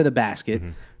right next to the basket,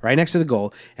 right next to the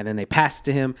goal, and then they pass it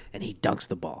to him and he dunks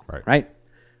the ball. Right?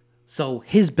 So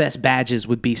his best badges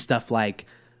would be stuff like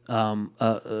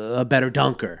a better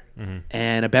dunker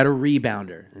and a better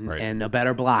rebounder and a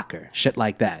better blocker, shit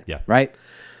like that. Yeah. Right?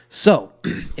 So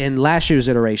in last year's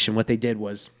iteration, what they did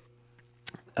was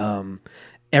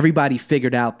everybody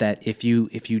figured out that if you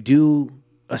do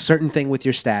a certain thing with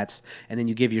your stats, and then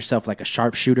you give yourself like a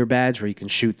sharpshooter badge where you can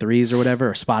shoot threes or whatever,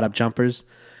 or spot up jumpers,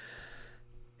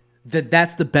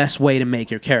 that's the best way to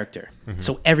make your character.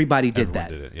 So everybody did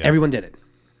that. Everyone did it.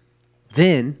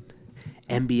 Then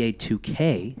NBA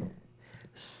 2K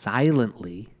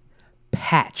silently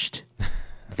patched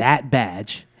that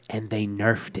badge, and they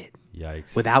nerfed it.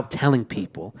 Yikes. Without telling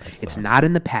people. It's not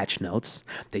in the patch notes.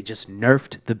 They just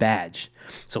nerfed the badge.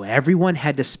 So everyone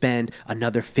had to spend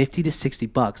another $50 to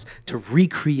 $60 to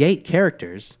recreate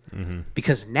characters,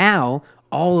 because now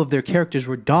all of their characters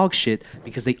were dog shit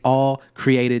because they all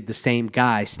created the same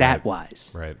guy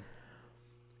stat-wise. Right.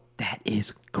 That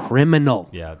is criminal.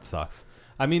 Yeah, it sucks.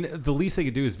 I mean, the least they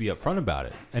could do is be upfront about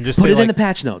it and just Put say, it in the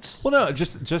patch notes. Well, no,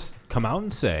 just come out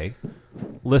and say,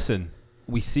 listen,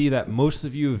 we see that most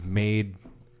of you have made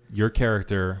your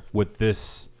character with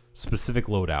this specific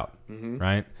loadout,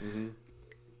 right?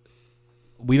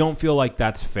 We don't feel like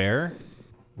that's fair.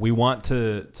 We want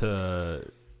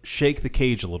to shake the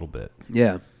cage a little bit.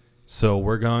 Yeah. So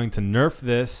we're going to nerf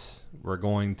this. We're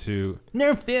going to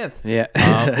nerf this. Yeah.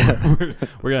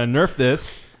 We're going to nerf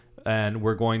this, and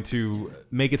we're going to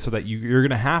make it so that you're going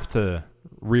to have to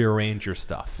rearrange your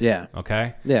stuff. Yeah.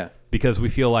 Okay? Yeah. Because we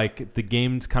feel like the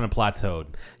game's kind of plateaued.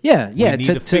 Yeah, We need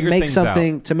to to figure make things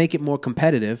something out. to make it more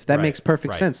competitive. That Right, makes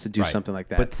perfect right, sense to do right. something like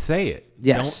that. But say it.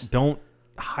 Yes. Don't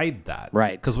hide that.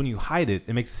 Right. Because when you hide it,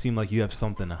 it makes it seem like you have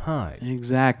something to hide.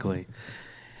 Exactly.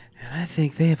 And I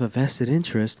think they have a vested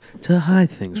interest to hide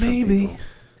things from people. Maybe.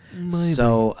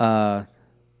 So,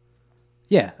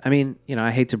 yeah, I mean,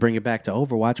 I hate to bring it back to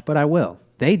Overwatch, but I will.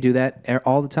 They do that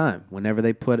all the time. Whenever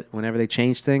they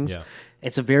change things, Yeah.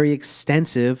 it's a very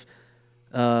extensive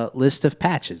list of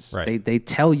patches. Right. They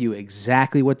tell you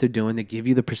exactly what they're doing. They give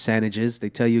you the percentages. They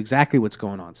tell you exactly what's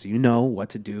going on, so you know what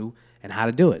to do and how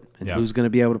to do it, and Yeah. who's going to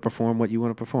be able to perform what you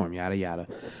want to perform. Yada yada,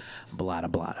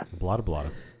 blada blada. Blada blada.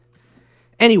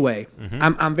 Anyway,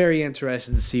 I'm very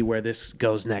interested to see where this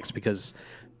goes next, because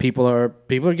people are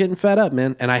getting fed up,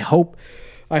 man. And I hope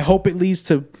it leads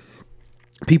to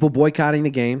people boycotting the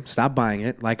game, stop buying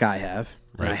it like I have.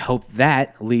 Right. And I hope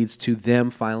that leads to them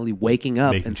finally waking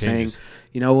up Making and changes. saying,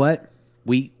 you know what?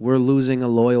 We're losing a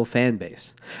loyal fan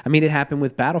base. I mean, it happened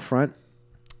with Battlefront,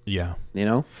 Yeah. you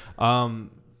know?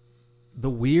 The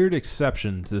weird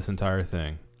exception to this entire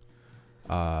thing,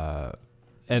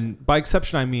 and by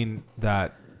exception I mean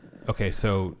that, okay,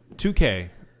 so 2K,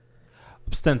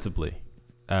 ostensibly,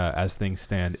 as things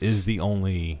stand, is the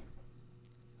only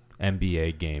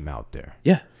NBA game out there.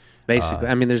 Yeah. Basically.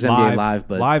 I mean, there's NBA Live,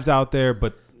 but Live's out there,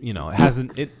 but you know,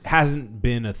 it hasn't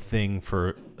been a thing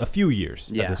for a few years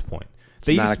Yeah. at this point.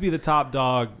 They used to be the top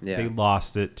dog. Yeah. They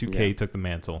lost it. 2K Yeah. took the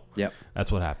mantle. Yep.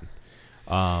 That's what happened.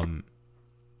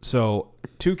 So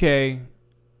 2K,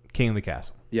 king of the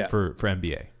castle. Yeah. For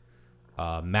NBA.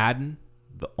 Madden,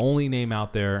 the only name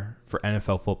out there for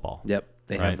NFL football. Yep.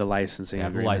 They Right. have the licensing. They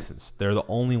have the agreement. license. They're the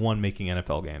only one making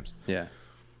NFL games. Yeah.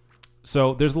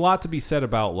 So there's a lot to be said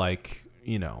about, like,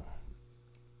 you know,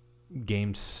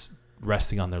 games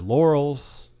resting on their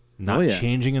laurels, not Oh, yeah.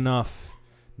 changing enough,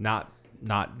 not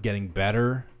getting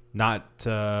better, not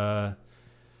I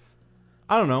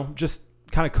don't know, just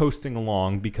kind of coasting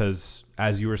along because,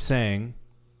 as you were saying,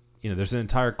 you know, there's an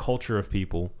entire culture of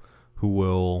people who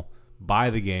will buy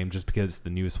the game just because it's the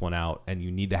newest one out, and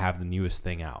you need to have the newest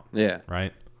thing out. Yeah.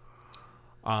 Right?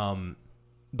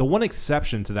 The one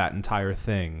exception to that entire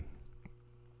thing,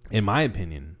 in my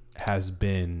opinion, has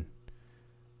been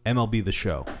MLB The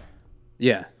Show.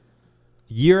 Yeah.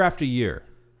 Year after year,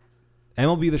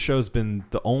 MLB The Show's been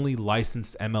the only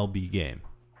licensed MLB game.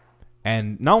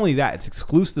 And not only that, it's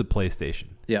exclusive to PlayStation.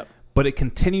 Yep. But it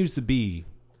continues to be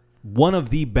one of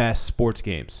the best sports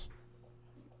games.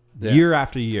 Yeah. Year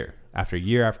after year, after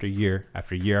year after year,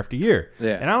 after year after year.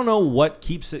 Yeah. And I don't know what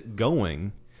keeps it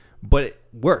going, but it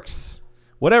works.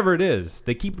 Whatever it is,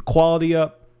 they keep the quality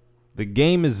up. The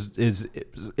game is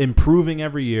improving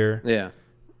every year, Yeah.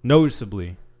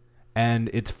 noticeably, and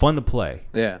it's fun to play.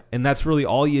 Yeah. And that's really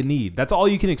all you need. That's all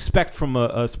you can expect from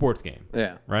a sports game,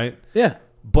 Yeah. right? Yeah.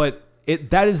 But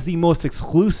that is the most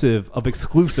exclusive of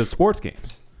exclusive sports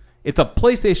games. It's a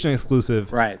PlayStation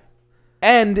exclusive, Right.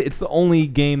 and it's the only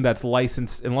game that's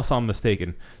licensed, unless I'm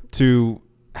mistaken, to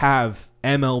have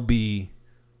MLB.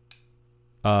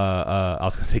 I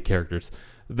was gonna say characters.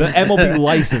 The MLB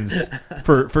license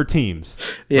for teams,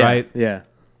 Yeah. right? Yeah.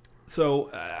 So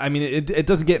I mean, it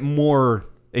doesn't get more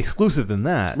exclusive than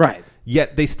that, Right.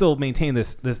 Yet they still maintain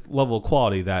this level of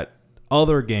quality that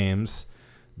other games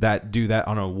that do that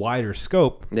on a wider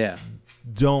scope Yeah.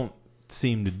 don't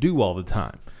seem to do all the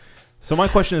time. So my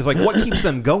question is, like, what keeps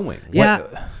them going? Yeah.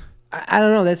 What, I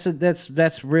don't know.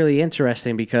 That's really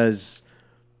interesting because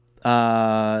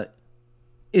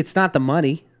it's not the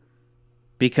money,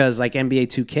 because like NBA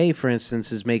 2K, for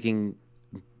instance, is making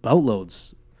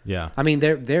boatloads. yeah, I mean,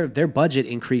 their budget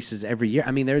increases every year.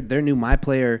 I mean, their new My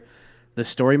Player, the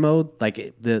story mode, like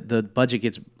the budget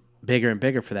gets bigger and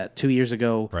bigger for that. 2 years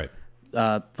ago, right.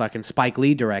 fucking Spike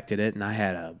Lee directed it, and I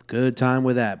had a good time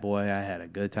with that, boy. I had a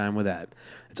good time with that.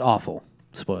 It's awful.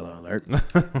 Spoiler alert.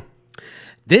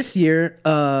 This year,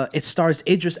 it stars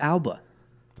Idris Elba.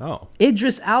 Oh,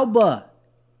 Idris Elba,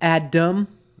 Adam.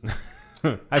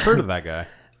 I've heard of that guy.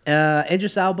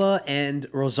 Idris Elba and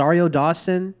Rosario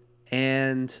Dawson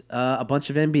and a bunch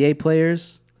of NBA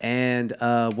players and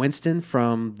Winston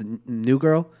from the New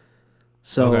Girl.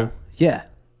 So, Okay. yeah,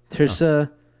 there's it's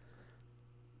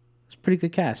a pretty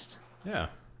good cast. Yeah,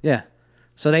 Yeah.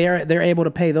 So they're able to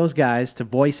pay those guys to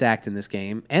voice act in this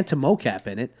game and to mocap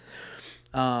in it.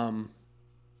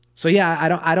 So yeah,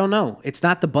 I don't know. It's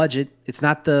not the budget. It's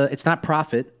not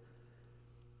profit.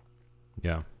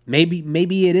 yeah,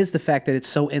 Maybe it is the fact that it's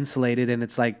so insulated and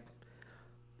it's like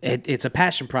it's a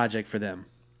passion project for them.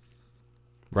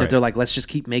 right. That they're like, let's just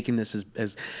keep making this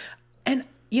as and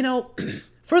you know,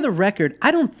 for the record,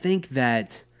 I don't think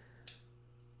that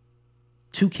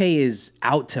 2K is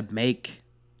out to make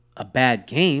a bad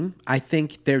game. I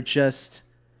think they're just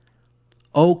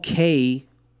okay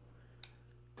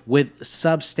with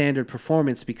substandard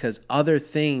performance because other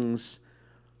things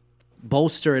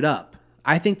bolster it up.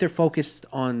 I think they're focused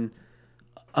on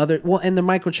and the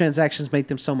microtransactions make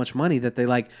them so much money that they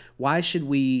like, why should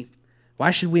we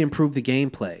improve the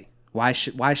gameplay? Why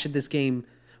should this game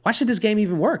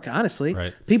even work, honestly?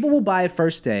 Right. People will buy it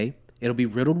first day. It'll be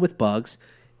riddled with bugs.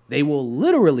 They will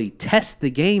literally test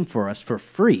the game for us for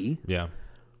free. Yeah,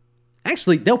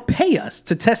 Actually, they'll pay us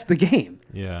to test the game.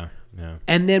 yeah, yeah.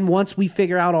 And then once we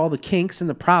figure out all the kinks and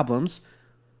the problems,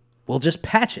 we'll just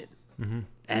patch it.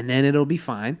 And then it'll be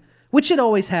fine. which it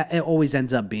always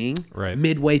ends up being. Right.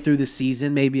 Midway through the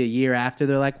season, maybe a year after,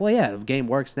 they're like, well, yeah, the game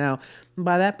works now. And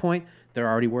by that point, they're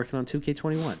already working on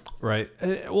 2K21. Right.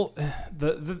 Well,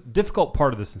 the difficult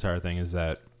part of this entire thing is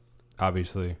that,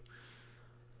 obviously,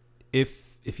 if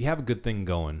you have a good thing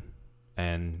going,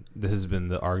 and this has been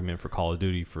the argument for Call of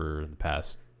Duty for the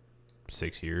past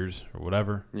 6 years or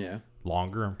whatever. Yeah.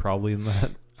 Longer, probably in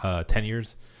that 10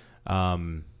 years.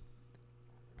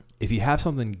 If you have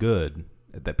something good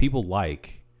that people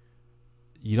like,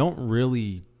 you don't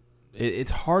really...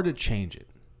 It's hard to change it.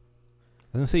 I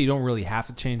was going to say you don't really have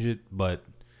to change it, but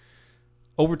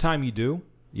over time you do.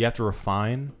 You have to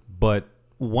refine. But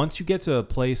once you get to a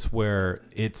place where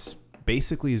it's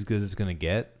basically as good as it's going to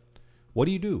get, what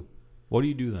do you do? What do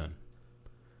you do then?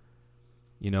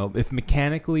 You know, if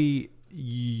mechanically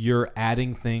you're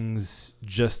adding things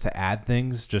just to add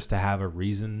things, just to have a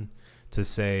reason to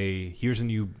say, here's a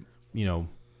new,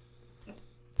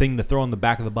 thing to throw in the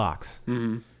back of the box.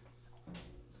 Mm-hmm.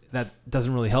 That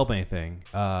doesn't really help anything.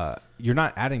 You're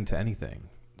not adding to anything.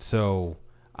 So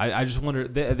I just wonder,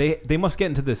 they must get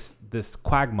into this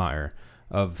quagmire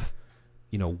of,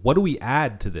 what do we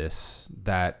add to this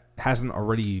that hasn't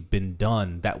already been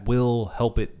done that will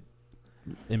help it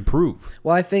improve?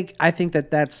 Well, I think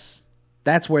that's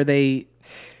where they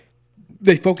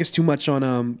focus too much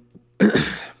on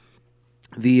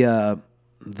the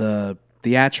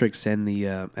theatrics and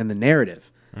the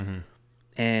narrative. Mm-hmm.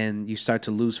 And you start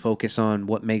to lose focus on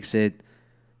what makes it,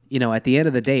 at the end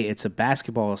of the day, it's a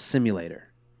basketball simulator.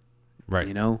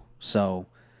 Right. So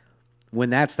when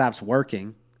that stops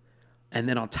working, and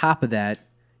then on top of that,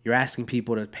 you're asking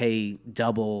people to pay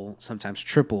double, sometimes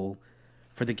triple,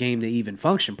 for the game to even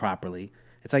function properly.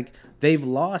 It's like they've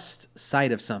lost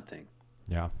sight of something.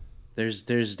 Yeah.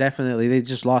 There's definitely, they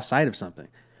just lost sight of something.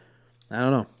 I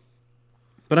don't know.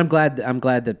 But I'm glad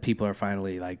that people are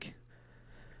finally like,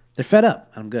 they're fed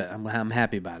up. I'm good. I'm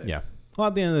happy about it. Yeah. Well,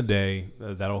 at the end of the day,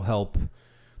 that'll help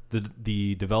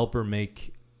the developer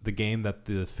make the game that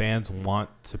the fans want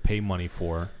to pay money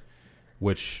for,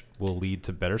 which will lead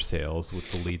to better sales,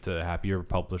 which will lead to a happier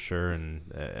publisher, and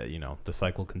the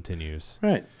cycle continues.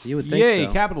 Right. You would think so. Yay,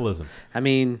 capitalism. I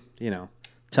mean,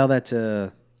 tell that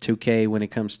to 2K when it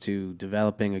comes to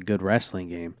developing a good wrestling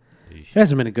game. There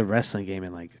hasn't been a good wrestling game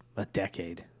in like a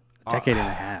decade and a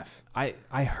half.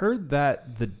 I heard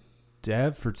that the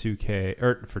dev for 2K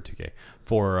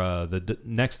for the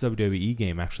next WWE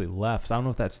game actually left. So I don't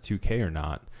know if that's 2K or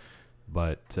not,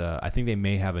 but I think they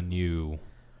may have a new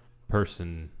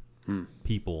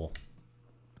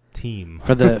team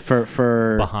for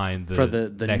behind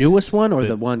the newest one, or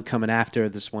the one coming after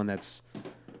this one, that's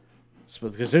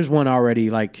because there's one already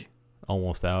like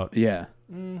almost out. Yeah.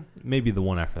 Maybe the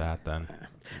one after that then.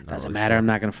 Doesn't matter. Sure. I'm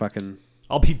not gonna fucking.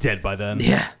 I'll be dead by then.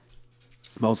 Yeah.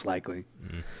 Most likely.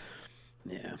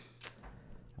 Yeah.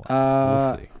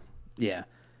 We'll see. Yeah.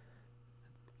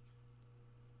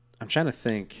 I'm trying to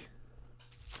think.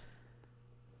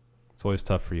 It's always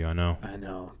tough for you, I know. I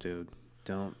know, dude.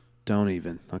 Don't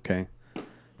even. Okay.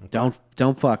 Don't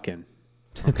fucking.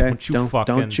 Okay.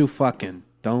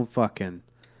 Don't fucking.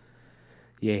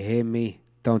 You hear me?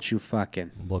 Don't you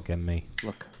fucking. Look at me.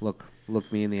 Look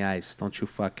me in the eyes. Don't you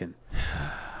fucking.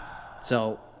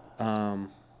 So,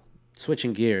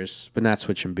 switching gears, but not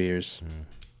switching beers.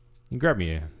 You grab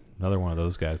me another one of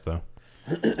those guys, though.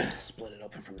 Split it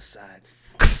open from the side.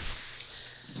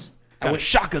 Got a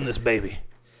shotgun this baby.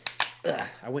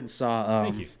 I went and saw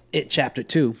Thank you. It Chapter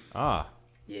 2. Ah.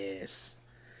 Yes.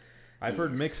 I've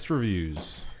heard mixed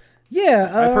reviews.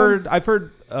 Yeah. I've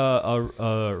heard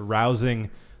rousing.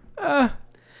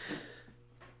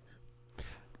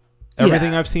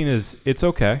 Everything I've seen is it's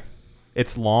okay.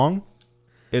 It's long.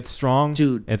 It's strong.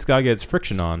 Dude. It's got to get its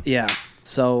friction on. Yeah.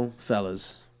 So,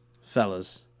 fellas.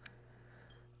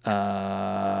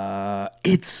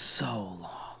 It's so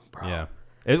long, bro. Yeah.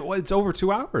 It's over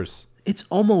 2 hours. It's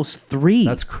almost 3.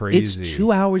 That's crazy. It's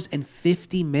 2 hours and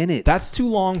 50 minutes. That's too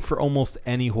long for almost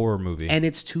any horror movie. And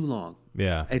it's too long.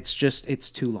 Yeah. It's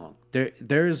too long.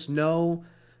 There's no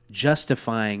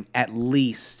justifying at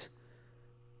least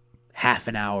half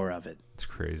an hour of it. It's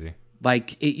crazy.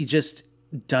 Like, it just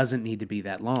doesn't need to be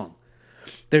that long.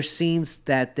 There's scenes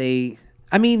that they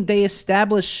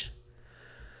establish.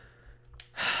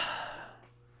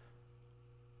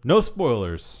 No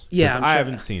spoilers. Yeah, I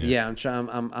haven't seen it. Yeah,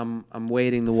 I'm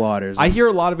wading the waters. I hear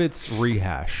a lot of it's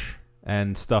rehash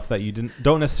and stuff that you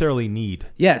don't necessarily need.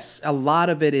 Yes, a lot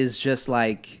of it is just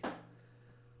like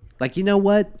you know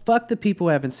what? Fuck the people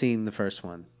who haven't seen the first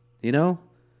one.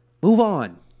 Move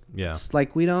on. Yeah. It's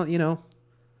like we don't.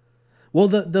 Well,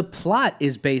 the plot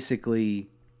is basically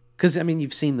Because, I mean,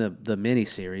 you've seen the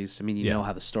miniseries. I mean, you know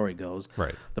how the story goes.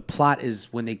 Right. The plot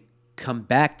is when they come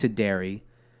back to Derry,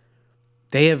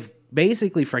 they have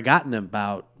basically forgotten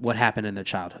about what happened in their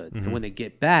childhood. And when they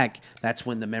get back, that's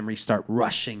when the memories start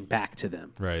rushing back to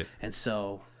them. Right. And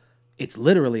so it's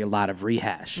literally a lot of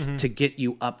rehash to get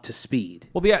you up to speed.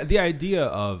 Well, the idea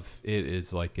of it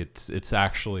is like it's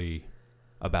actually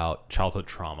about childhood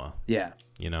trauma. Yeah.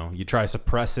 You know, you try to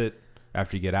suppress it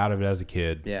after you get out of it as a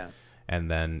kid. Yeah. And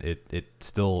then it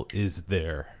still is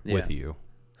there with you.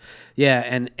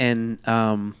 Yeah, and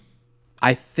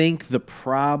I think the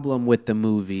problem with the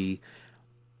movie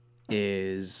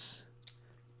is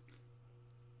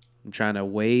I'm trying to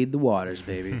wade the waters,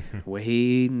 baby.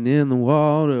 Wading in the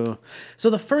water. So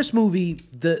the first movie,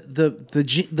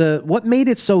 the what made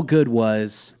it so good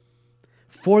was,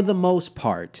 for the most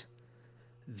part,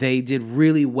 they did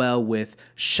really well with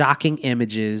shocking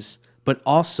images, but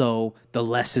also the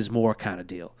less is more kind of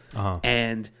deal.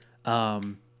 And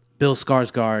Bill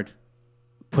Skarsgård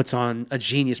puts on a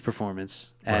genius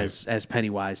performance as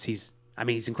Pennywise. He's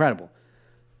incredible.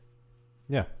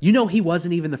 Yeah. You know, he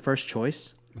wasn't even the first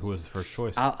choice. Who was the first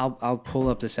choice? I'll pull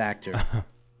up this actor. I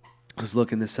was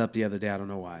looking this up the other day. I don't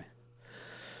know why.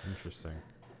 Interesting.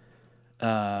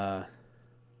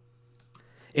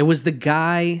 It was the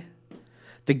guy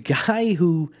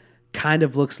who kind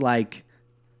of looks like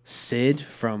Sid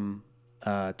from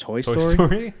Toy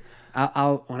Story.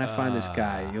 I'll when I find this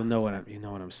guy, you'll know what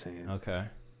I'm saying. Okay.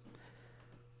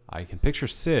 I can picture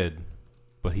Sid,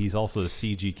 but he's also a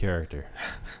CG character.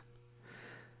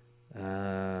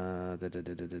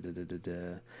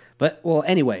 But well,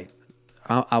 anyway,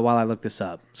 while I look this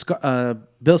up,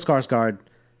 Bill Skarsgård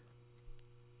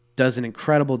does an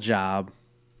incredible job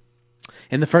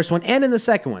in the first one and in the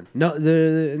second one. No,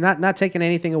 not taking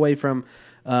anything away from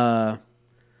what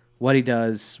he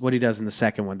does in the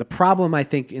second one. The problem, I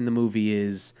think, in the movie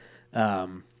is their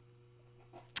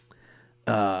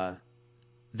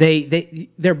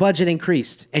budget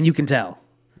increased, and you can tell.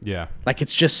 Yeah. Like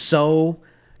it's so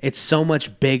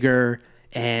much bigger,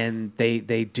 and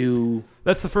they do.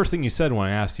 That's the first thing you said when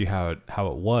I asked you how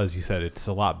it was. You said it's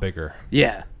a lot bigger.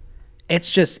 Yeah,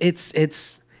 it's just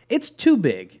it's too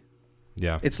big.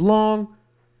 Yeah. It's long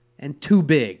and too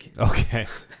big. Okay.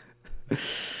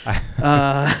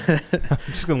 I'm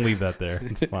just gonna leave that there.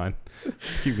 It's fine.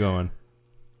 Let's keep going.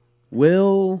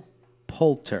 Will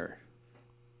Poulter.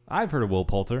 I've heard of Will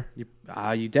Poulter.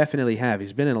 You definitely have.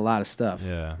 He's been in a lot of stuff.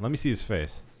 Yeah. Let me see his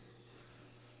face.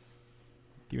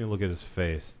 Give me a look at his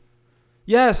face.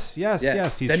 Yes. He's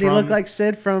Doesn't he look like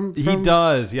Sid from? He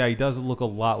does. Yeah, he does look a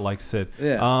lot like Sid.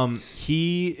 Yeah.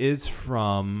 He is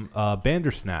from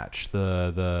Bandersnatch,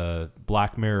 the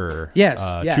Black Mirror. Yes.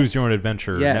 Choose Your Own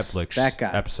Adventure Netflix that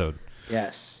guy. episode.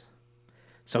 Yes.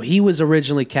 So he was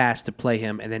originally cast to play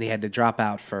him, and then he had to drop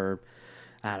out for,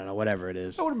 I don't know, whatever it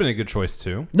is. That would have been a good choice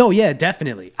too. No, yeah,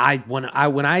 definitely. When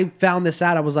I found this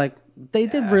out, I was like, they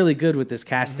did really good with this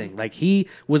casting. Like, he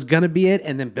was gonna be it,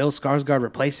 and then Bill Skarsgård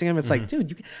replacing him. It's like,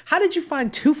 dude, how did you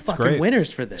find two fucking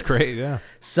winners for this? It's great, yeah.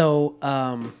 So,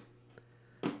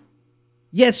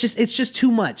 yeah, it's just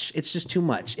too much. It's just too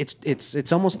much.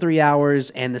 It's almost 3 hours,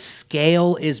 and the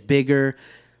scale is bigger.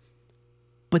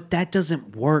 But that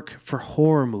doesn't work for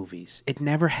horror movies. It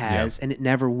never has, and it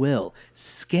never will.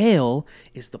 Scale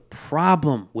is the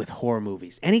problem with horror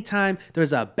movies. Anytime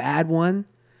there's a bad one,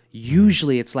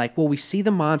 usually it's like, well, we see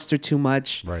the monster too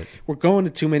much. Right. We're going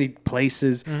to too many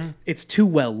places. It's too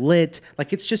well lit.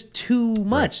 Like, it's just too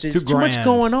much. There's too much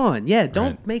going on. Yeah,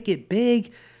 don't make it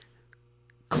big.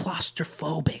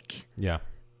 Claustrophobic. Yeah.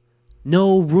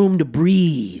 No room to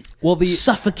breathe. Well,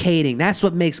 suffocating. That's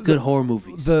what makes good horror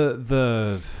movies.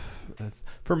 For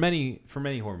many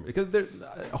horror movies, because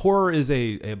horror is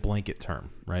a blanket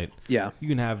term, right? Yeah. You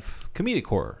can have comedic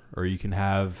horror, or you can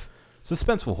have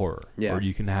suspenseful horror, or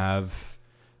you can have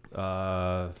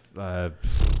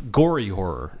gory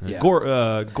horror,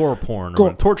 gore porn,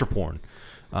 or torture porn,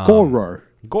 gorer.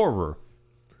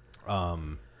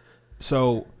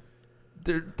 So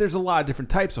there's a lot of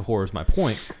different types of horror. Is my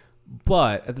point.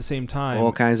 But at the same time,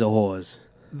 all kinds of horrors.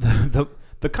 The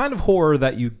kind of horror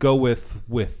that you go with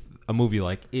a movie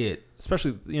like it,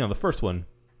 especially the first one,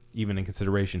 even in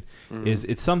consideration, is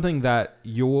it's something that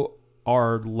you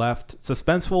are left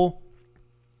suspenseful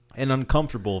and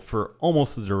uncomfortable for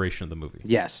almost the duration of the movie.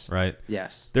 Yes. Right.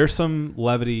 Yes. There's some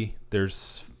levity.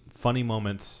 There's funny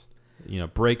moments.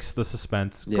 Breaks the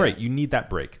suspense. Yeah. Great. You need that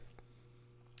break.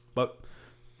 But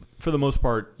for the most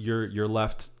part, you're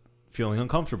left feeling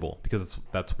uncomfortable because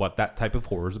that's what that type of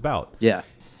horror is about. Yeah.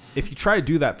 If you try to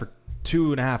do that for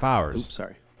 2.5 hours,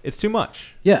 It's too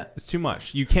much. Yeah. It's too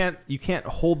much. You can't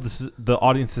hold the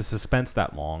audience's suspense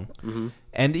that long. Mm-hmm.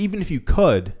 And even if you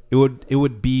could, it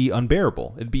would be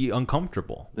unbearable. It'd be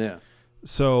uncomfortable. Yeah.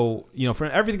 So, from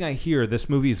everything I hear, this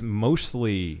movie is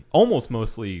almost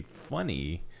mostly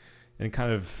funny and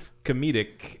kind of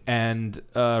comedic and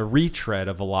a retread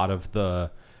of a lot of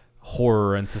the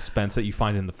horror and suspense that you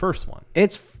find in the first one.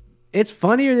 It's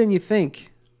funnier than you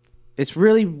think. It's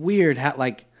really weird how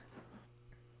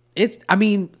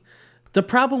the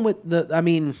problem with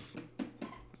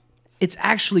it's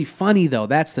actually funny though.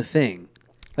 That's the thing.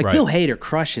 Right. Bill Hader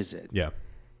crushes it. Yeah.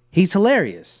 He's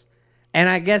hilarious. And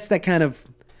I guess that kind of,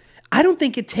 I don't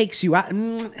think it takes you out.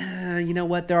 You know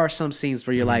what? There are some scenes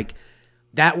where you're like,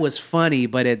 that was funny,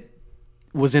 but it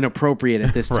was inappropriate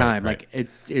at this time. Right. Like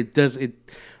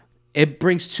it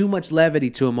brings too much levity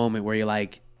to a moment where you're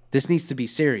like, this needs to be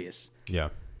serious. Yeah.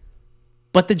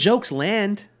 But the jokes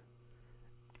land.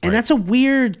 And that's a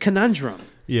weird conundrum.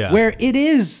 Yeah. Where it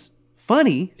is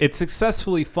funny. It's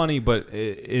successfully funny, but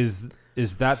is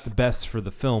that the best for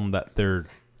the film that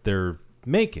they're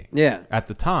making? Yeah. At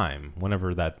the time,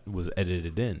 whenever that was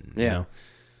edited in. Yeah.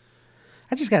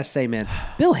 I just gotta say, man,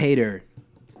 Bill Hader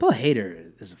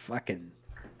is a fucking.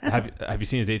 Have you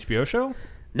seen his HBO show?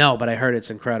 No, but I heard it's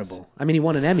incredible. I mean, he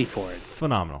won an Emmy for it.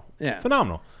 Phenomenal. Yeah.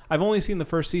 Phenomenal. I've only seen the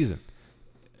first season,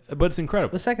 but it's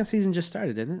incredible. The second season just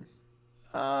started, didn't it?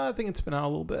 I think it's been out a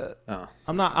little bit. Oh.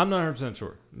 I'm not 100%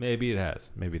 sure. Maybe it has.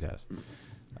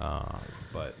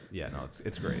 But yeah, no,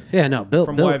 it's great. Yeah, no, Bill.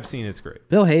 What I've seen, it's great.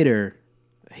 Bill Hader,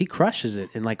 he crushes it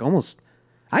in like almost.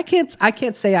 I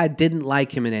can't say I didn't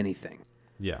like him in anything.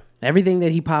 Yeah. Everything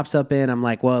that he pops up in, I'm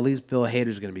like, well, at least Bill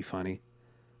Hader's gonna be funny.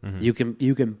 Mm-hmm.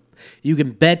 You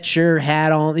can bet your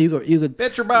hat on. You could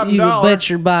bet your bottom dollar. Bet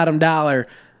your bottom dollar.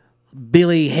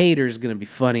 Billy Hader's gonna be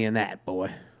funny in that,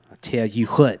 boy. I tell you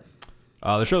what.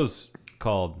 The show's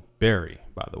called Barry,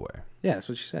 by the way. Yeah, that's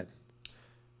what you said.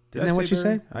 Did Isn't that what you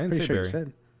Barry? said? I didn't Pretty say sure Barry. You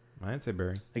said. I didn't say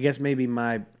Barry. I guess maybe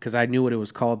because I knew what it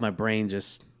was called, my brain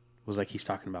just was like he's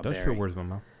talking about Don't Barry. put words in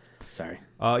my mouth. Sorry.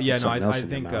 Yeah, no, Something I else in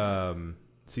your think mouth.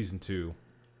 season 2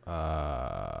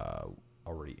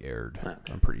 already aired.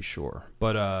 Okay. I'm pretty sure.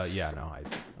 But yeah, no, I'm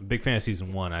a big fan of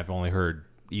season 1. I've only heard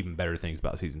even better things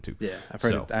about season 2. Yeah,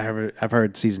 I've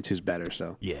heard season 2's better.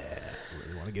 So yeah,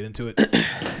 really want to get into it.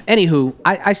 Anywho,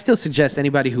 I still suggest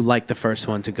anybody who liked the first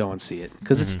one to go and see it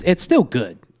because it's still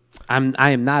good. I'm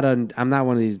not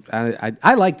one of these.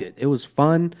 I liked it. It was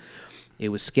fun. It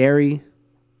was scary.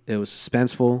 It was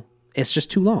suspenseful. It's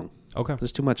just too long. Okay.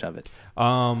 There's too much of it.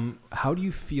 How do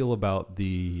you feel about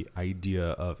the idea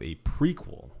of a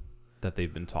prequel that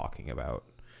they've been talking about,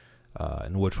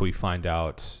 in which we find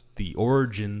out the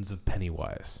origins of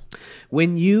Pennywise?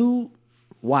 When you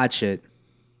watch it,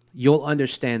 you'll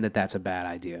understand that that's a bad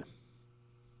idea.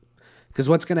 Because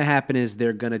what's going to happen is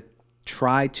they're going to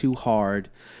try too hard.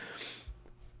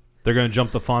 They're going to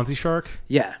jump the Fonzie shark?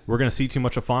 Yeah. We're going to see too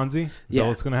much of Fonzie? Is that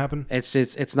what's going to happen?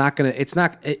 It's not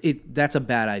that's a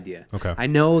bad idea. Okay. I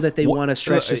know that they want to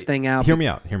stretch this thing out. Hear me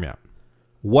out.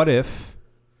 What if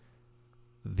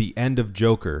the end of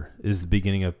Joker is the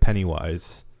beginning of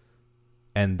Pennywise,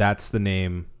 and that's the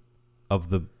name of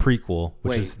the prequel,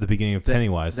 which is the beginning of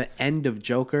Pennywise? The end of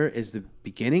Joker is the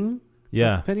beginning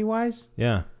of Pennywise?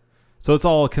 Yeah. So it's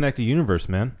all a connected universe,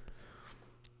 man.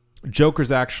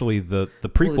 Joker's actually the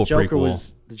prequel.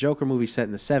 The Joker movie set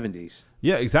in the 70s.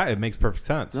 Yeah, exactly. It makes perfect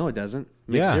sense. No, it doesn't.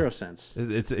 It makes zero sense.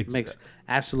 It makes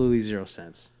absolutely zero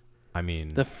sense. I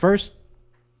mean, the first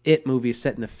It movie is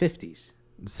set in the 50s.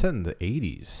 It's set in the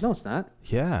 80s. No, it's not.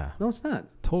 Yeah. No, it's not.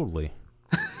 Totally.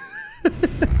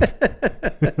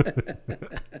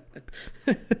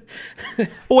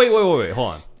 Wait.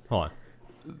 Hold on.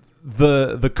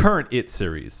 The current It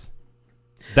series.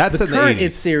 That's the in the current 80s.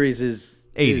 It series is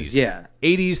 80s. Yeah.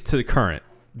 80s to the current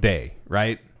day,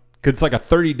 right? Because it's like a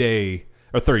 30-day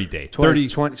or 30-day.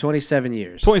 27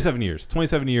 years. 27 years.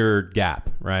 27-year gap,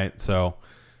 right? So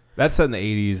that's set in the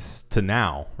 80s to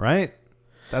now, right?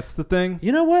 That's the thing.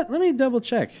 You know what? Let me double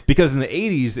check. Because in the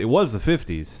 80s, it was the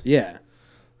 50s. Yeah.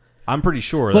 I'm pretty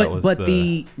sure that was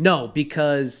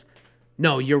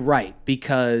No, you're right.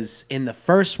 Because in the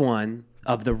first one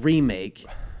of the remake,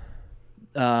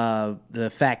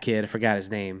 the fat kid, I forgot his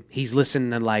name, he's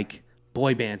listening to like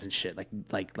boy bands and shit,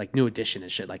 like New Edition and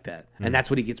shit like that. And that's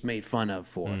what he gets made fun of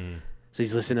for. So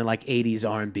he's listening to like 80s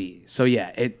R&B. So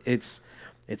yeah, it's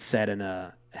set in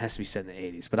it has to be set in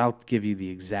the 80s, but I'll give you the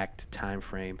exact time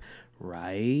frame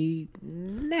right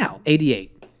now.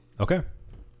 88. Okay.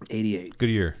 88. Good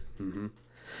year. Mm-hmm. And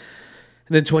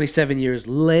then 27 years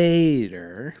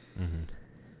later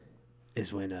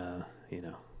is when,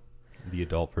 the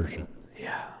adult version.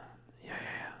 Yeah.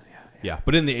 Yeah,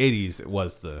 but in the 80s, it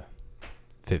was the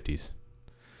 50s.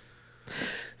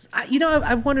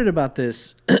 I've wondered about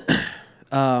this.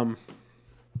 I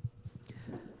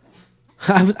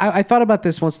thought about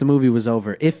this once the movie was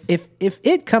over. If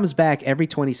it comes back every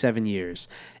 27 years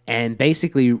and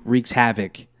basically wreaks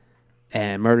havoc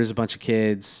and murders a bunch of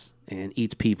kids and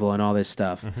eats people and all this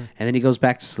stuff, and then he goes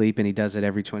back to sleep and he does it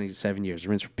every 27 years,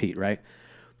 rinse, repeat, right?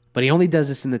 But he only does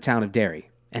this in the town of Derry,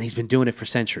 and he's been doing it for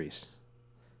centuries,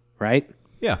 right?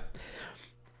 Yeah.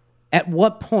 At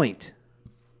what point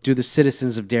do the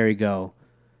citizens of Derry go,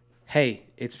 hey,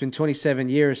 it's been 27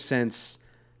 years since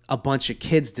a bunch of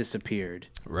kids disappeared.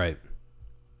 Right.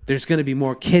 There's going to be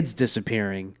more kids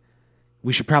disappearing.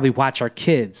 We should probably watch our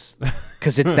kids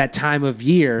because it's that time of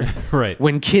year right.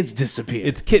 when kids disappear.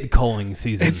 It's kid calling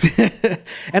season.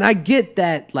 And I get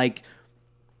that, like,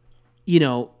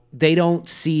 they don't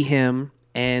see him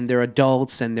and they're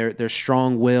adults and they're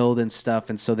strong-willed and stuff.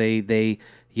 And so he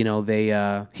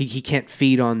can't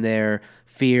feed on their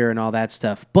fear and all that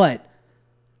stuff. But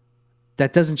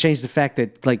that doesn't change the fact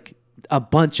that, like, a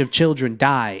bunch of children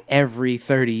die every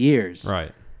 30 years.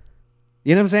 Right.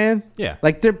 You know what I'm saying? Yeah.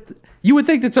 Like, you would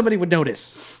think that somebody would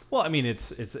notice. Well, I mean,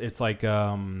 it's like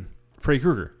Freddy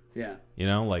Krueger. Yeah.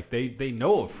 Like they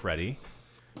know of Freddy.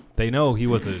 They know he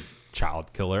was a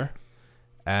child killer.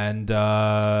 And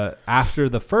after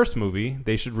the first movie,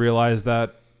 they should realize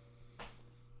that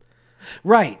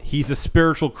right. he's a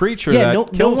spiritual creature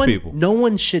that kills people. No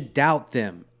one should doubt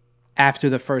them after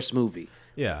the first movie.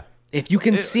 Yeah. If you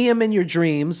can see him in your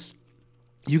dreams,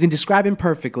 you can describe him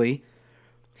perfectly.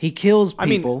 He kills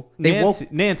people. I mean,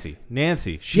 Nancy.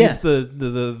 She's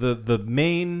the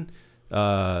main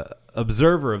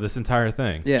observer of this entire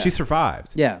thing. Yeah. She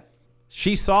survived. Yeah.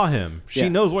 She saw him. She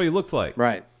knows what he looks like.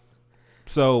 Right.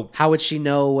 So how would she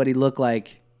know what he looked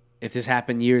like if this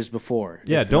happened years before?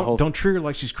 Yeah. Don't treat her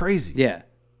like she's crazy. Yeah.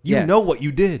 You know what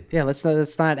you did. Yeah. Let's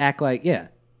not act like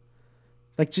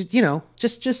Like, just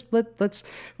let's.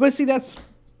 But see, that's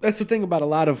the thing about a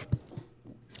lot of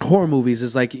horror movies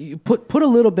is like you put a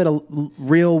little bit of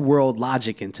real world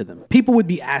logic into them. People would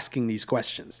be asking these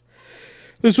questions.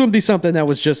 This wouldn't be something that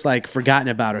was just like forgotten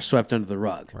about or swept under the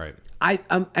rug. Right.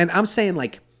 I'm saying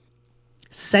like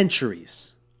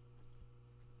centuries.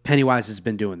 Pennywise has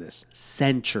been doing this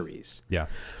centuries. Yeah.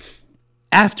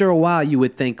 After a while, you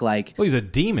would think like, well, he's a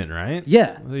demon, right?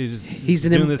 Yeah, he's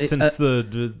doing this since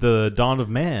the dawn of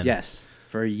man. Yes,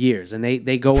 for years, and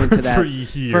they go into that for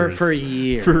years.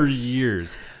 For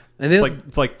years. And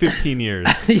it's like 15 years.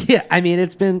 Yeah, I mean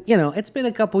it's been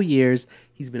a couple years.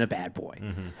 He's been a bad boy.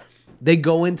 Mm-hmm. They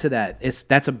go into that.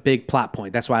 That's a big plot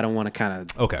point. That's why I don't want to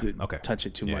kind of touch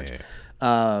it too much.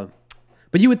 Yeah.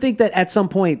 But you would think that at some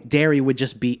point Derry would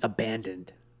just be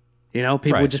abandoned.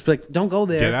 People would just be like, "Don't go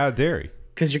there. Get out of Derry."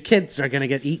 Because your kids are going to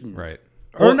get eaten. Right.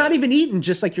 Or not even eaten,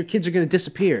 just like your kids are going to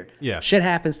disappear. Yeah. Shit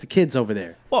happens to kids over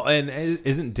there. Well, and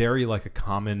isn't Derry like a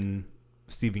common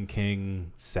Stephen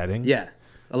King setting? Yeah.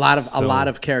 A lot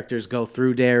of characters go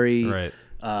through Derry. Right.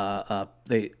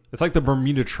 It's like the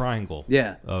Bermuda Triangle.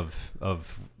 Yeah. Of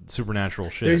supernatural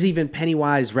shit. There's even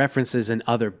Pennywise references in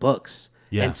other books.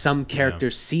 Yeah. And some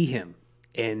characters see him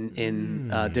in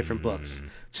different books.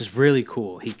 Which is really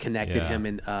cool. He connected him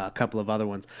in a couple of other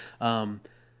ones.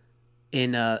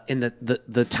 In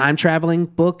the time traveling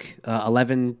book,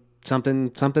 11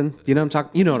 something. You know what I'm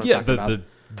talking. You know what I'm talking about. The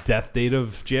death date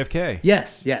of JFK.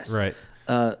 Yes. Right.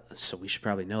 So we should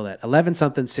probably know that 11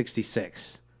 something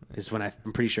 66 is when I'm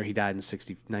pretty sure he died in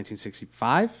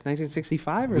 1965 or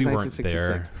 1966.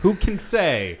 There. Who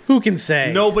can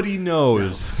say? Nobody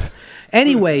knows. No.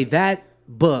 Anyway, that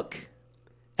book.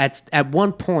 At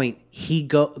one point,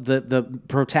 the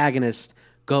protagonist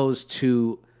goes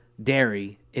to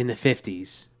Derry in the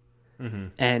 50s,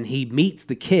 and he meets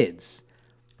the kids.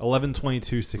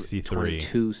 11/22/63.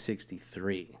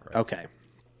 2263. Right. Okay.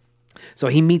 So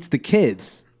he meets the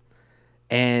kids,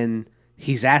 and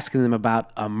he's asking them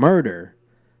about a murder,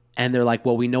 and they're like,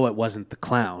 "Well, we know it wasn't the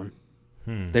clown."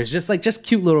 There's just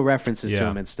cute little references to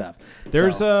him and stuff.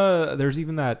 There's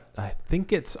even that, I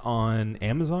think it's on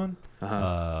Amazon.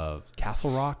 Castle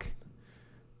Rock,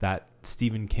 that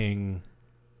Stephen King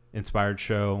inspired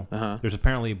show. There's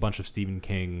apparently a bunch of Stephen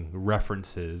King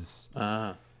references.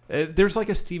 There's like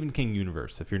a Stephen King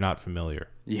universe, if you're not familiar.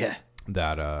 Yeah.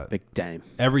 That big time.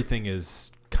 Everything is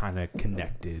kind of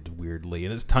connected weirdly,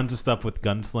 and it's tons of stuff with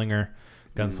Gunslinger.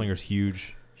 Gunslinger's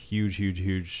huge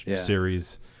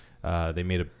series. They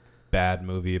made a bad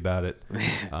movie about it.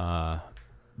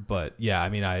 But yeah, I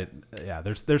mean,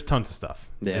 there's tons of stuff.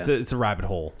 Yeah. It's a rabbit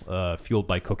hole fueled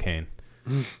by cocaine.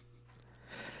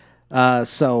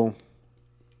 So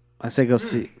I say go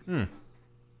see.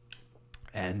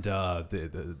 And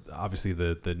obviously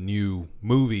the new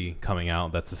movie coming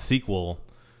out, that's the sequel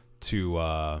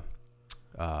to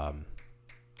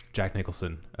Jack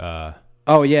Nicholson.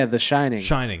 Oh yeah, The Shining.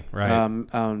 Shining,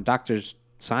 right? Doctor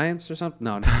Science or something?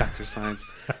 No, not Doctor Science.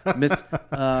 Bill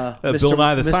Nye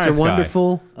the Science Mr.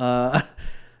 Wonderful.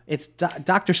 It's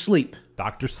Doctor Sleep.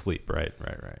 Doctor Sleep, right.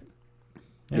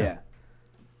 Yeah.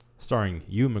 Starring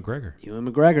Ewan McGregor.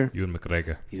 Ewan McGregor. Ewan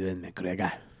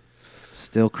McGregor.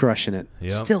 Still crushing it.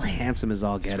 Yep. Still handsome as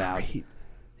all get out.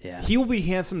 Yeah. He will be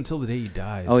handsome until the day he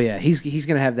dies. Oh yeah, he's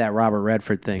gonna have that Robert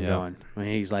Redford thing going. I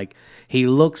mean, he's like, he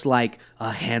looks like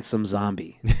a handsome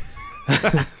zombie.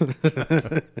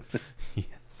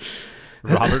 Yes.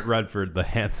 Robert Redford, the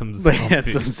handsome zombie. The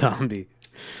handsome zombie.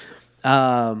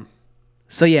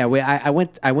 So yeah, I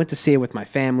went to see it with my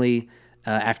family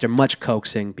after much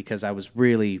coaxing because I was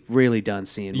really, really done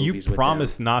seeing movies with them. You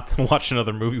promised not to watch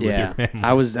another movie with your family.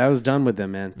 I was done with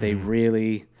them, man. They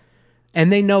really,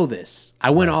 and they know this. I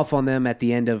went off on them at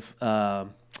the end of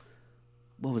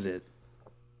what was it?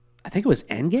 I think it was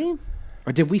Endgame,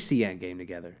 or did we see Endgame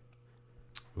together?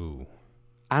 Ooh,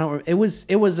 I don't. It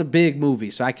was a big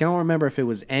movie, so I can't remember if it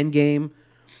was Endgame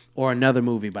or another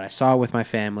movie. But I saw it with my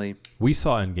family. We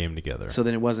saw Endgame together. So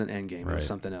then it wasn't Endgame. It was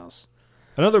something else.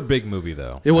 Another big movie,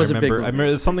 though. It was a big movie. I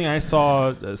remember it's something I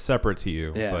saw separate to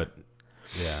you. Yeah. But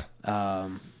yeah.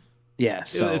 Yeah.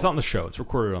 So it's on the show. It's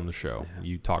recorded on the show. Yeah.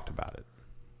 You talked about it.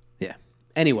 Yeah.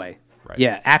 Anyway. Right.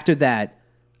 Yeah. After that,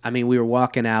 I mean, we were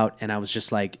walking out, and I was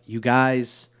just like, "You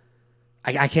guys,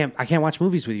 I can't watch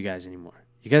movies with you guys anymore.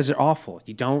 You guys are awful.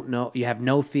 You don't know. You have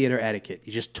no theater etiquette.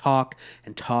 You just talk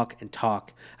and talk and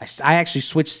talk." I actually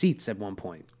switched seats at one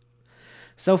point.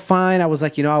 So fine, I was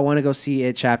like, I want to go see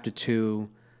it, Chapter 2.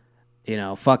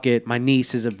 Fuck it. My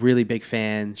niece is a really big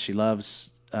fan. She loves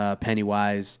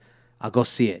Pennywise. I'll go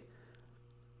see it.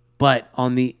 But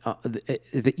on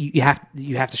you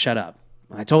have to shut up.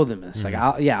 I told them this. Like,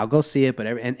 I'll go see it. But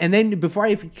and then before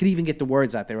I could even get the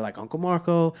words out, they were like, Uncle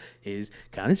Marco is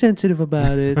kind of sensitive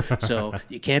about it, so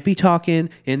you can't be talking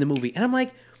in the movie. And I'm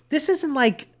like, this isn't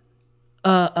like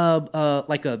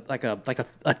like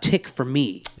a tick for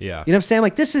me. Yeah. You know what I'm saying?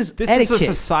 Like, this is etiquette. Is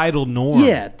a societal norm.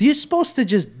 Yeah. You're supposed to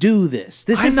just do this.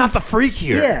 I'm not the freak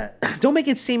here. Yeah. Don't make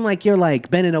it seem like you're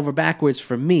like bending over backwards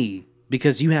for me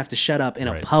because you have to shut up in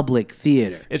a public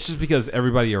theater. It's just because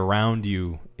everybody around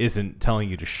you isn't telling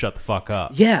you to shut the fuck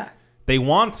up. Yeah. They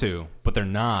want to, but they're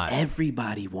not.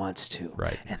 Everybody wants to.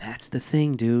 Right. And that's the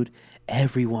thing, dude.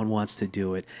 Everyone wants to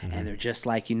do it. And they're just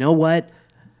like, you know what?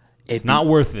 It's not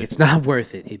worth it. It's not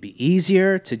worth it. It'd be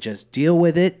easier to just deal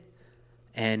with it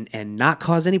and not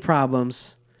cause any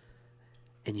problems.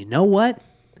 And you know what?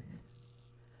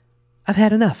 I've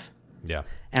had enough. Yeah.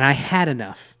 And I had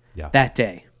enough that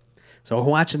day. So we're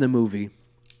watching the movie.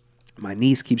 My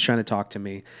niece keeps trying to talk to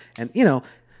me. And,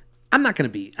 I'm not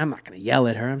going to yell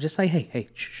at her. I'm just like, hey,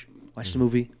 shh, watch the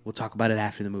movie. We'll talk about it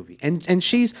after the movie. And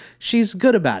she's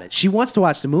good about it. She wants to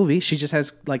watch the movie. She just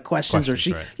has like questions or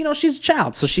she, she's a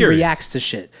child. So she reacts to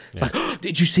shit. It's like, oh,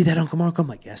 did you see that, Uncle Marco? I'm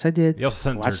like, yes, I did. You also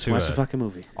sent her to watch the fucking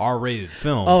movie. R-rated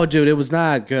film. Oh, dude, it was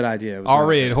not a good idea. It was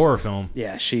R-rated horror film.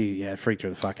 Yeah, it freaked her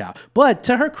the fuck out. But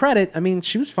to her credit, I mean,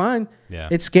 she was fine. Yeah.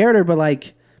 It scared her, but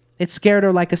like, it scared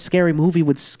her like a scary movie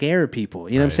would scare people.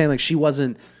 You know what I'm saying? Like, she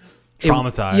wasn't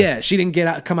traumatized. She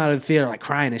didn't come out of the theater like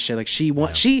crying and shit. Like,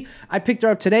 I picked her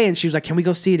up today and she was like, "Can we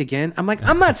go see it again?" I'm like,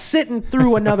 I'm not sitting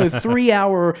through another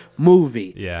 3-hour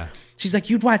movie. Yeah. She's like,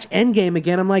 "You'd watch Endgame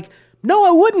again?" I'm like, no,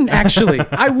 I wouldn't actually.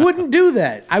 I wouldn't do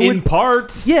that. In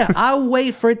parts. Yeah, I'll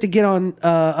wait for it to get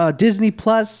on Disney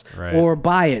Plus or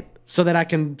buy it so that I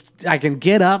can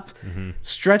get up,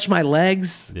 stretch my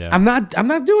legs. Yeah. I'm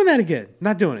not doing that again.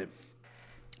 Not doing it.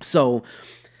 So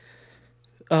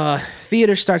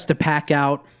theater starts to pack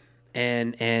out,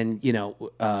 and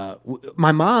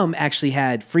my mom actually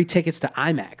had free tickets to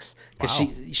IMAX because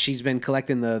she's been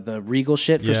collecting the Regal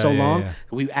shit for so long.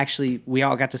 Yeah. We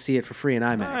all got to see it for free in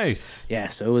IMAX. Nice. Yeah,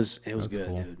 so it was good,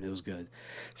 cool. Dude. It was good.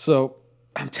 So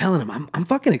I'm telling him, I'm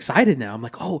fucking excited now. I'm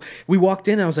like, oh, we walked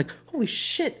in and I was like, holy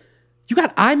shit. You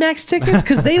got IMAX tickets?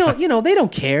 Because they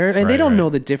don't care and they don't know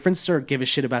the difference or give a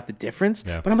shit about the difference.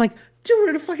 Yeah. But I'm like, dude, we're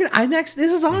gonna fucking IMAX.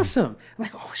 This is awesome. I'm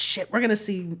like, oh shit, we're gonna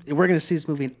see this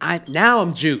movie. And now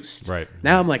I'm juiced. Right.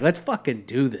 Now I'm like, let's fucking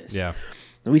do this. Yeah.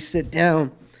 And we sit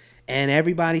down, and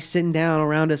everybody's sitting down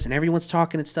around us, and everyone's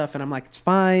talking and stuff. And I'm like, it's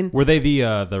fine. Were they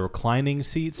the reclining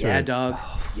seats? Yeah, dog.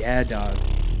 Yeah, dog.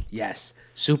 Yes.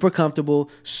 Super comfortable.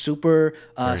 Super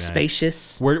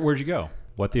spacious. Where'd you go?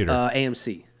 What theater?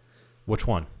 AMC. Which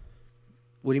one?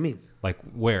 What do you mean? Like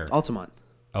where? Altamont.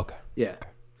 Okay. Yeah. Okay.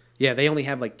 Yeah, they only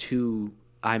have like 2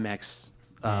 IMAX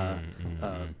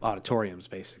auditoriums,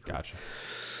 basically. Gotcha.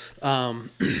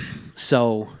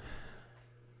 So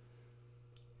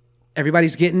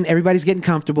everybody's getting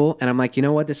comfortable, and I'm like, you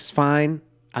know what, this is fine.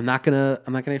 I'm not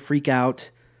gonna freak out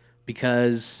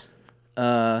because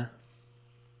everyone's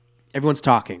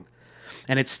talking,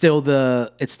 and it's still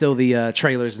the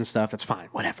trailers and stuff. That's fine,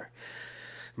 whatever.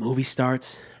 Movie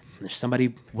starts. There's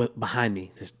somebody behind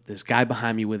me. This guy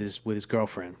behind me with his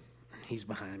girlfriend. He's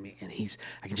behind me, and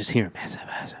I can just hear him.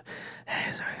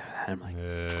 I'm like,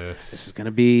 this is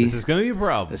gonna be a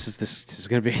problem. This is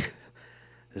gonna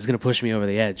push me over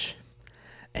the edge.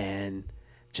 And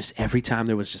just every time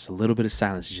there was just a little bit of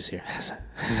silence, you just hear,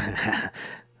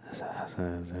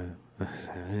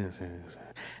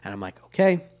 and I'm like,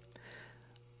 okay,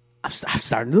 I'm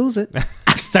starting to lose it.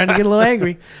 I'm starting to get a little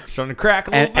angry. Starting to crack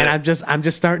a little bit. And I'm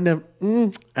just starting to,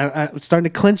 I'm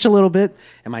starting to clench a little bit.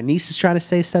 And my niece is trying to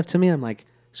say stuff to me. And I'm like,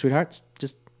 sweetheart,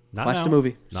 just watch the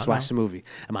movie. Just watch the movie.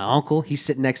 And my uncle, he's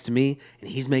sitting next to me, and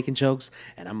he's making jokes.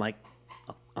 And I'm like,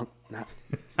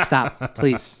 stop,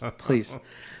 please.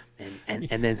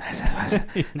 And then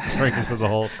Drinking for the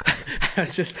whole. I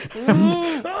was just,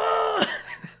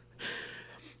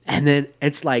 and then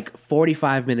it's like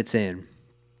 45 minutes in,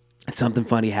 and something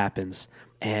funny happens,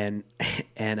 and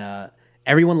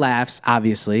everyone laughs,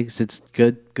 obviously, because it's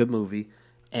good movie.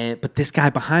 But this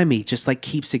guy behind me just like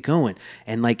keeps it going,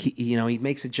 and like he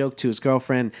makes a joke to his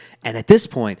girlfriend, and at this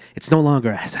point, it's no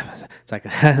longer. It's like,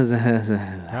 and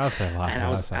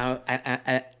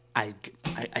I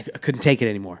couldn't take it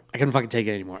anymore. I couldn't fucking take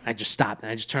it anymore. I just stopped,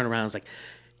 and I just turned around. I was like,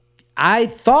 I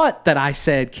thought that I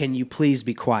said, "Can you please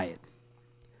be quiet?"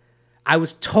 I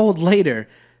was told later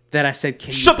that I said,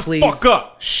 "Can you please shut the fuck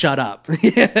up? Shut up."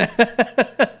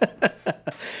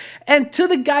 And to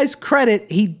the guy's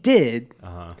credit, he did.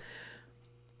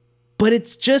 But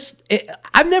it's just,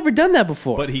 I've never done that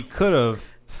before. But he could have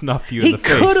snuffed you in the face.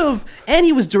 He could have, and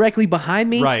he was directly behind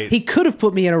me. Right. He could have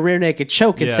put me in a rear naked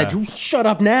choke and said, "Shut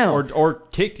up now," or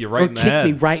kicked you right in the head. Or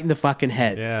kicked me right in the fucking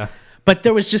head. Yeah. But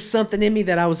there was just something in me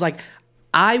that I was like,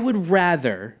 I would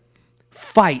rather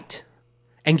fight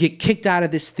and get kicked out of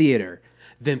this theater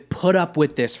than put up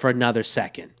with this for another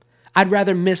second. I'd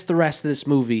rather miss the rest of this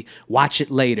movie, watch it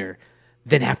later,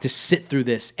 than have to sit through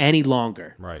this any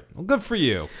longer. Right. Well, good for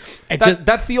you.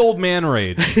 That's the old man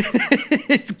rage.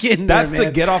 It's getting there, That's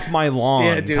the get off my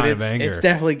lawn kind of anger. It's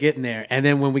definitely getting there. And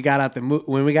then when we got out the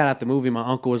movie, my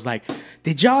uncle was like,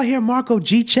 "Did y'all hear Marco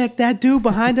G-check that dude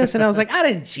behind us?" And I was like, "I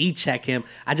didn't G-check him.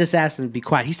 I just asked him to be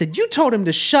quiet." He said, "You told him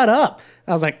to shut up."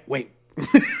 I was like, "Wait."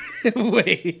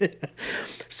 Wait.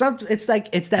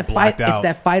 It's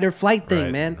that fight or flight thing,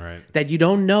 right, man. Right. That you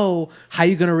don't know how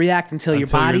you're gonna react until your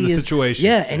body you're in the is situation.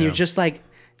 Yeah, and you're just like,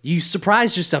 you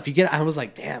surprise yourself. I was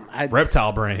like, damn,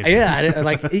 reptile brain.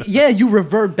 Yeah, you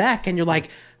revert back and you're like,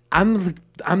 I'm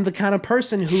the kind of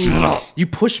person who you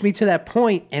push me to that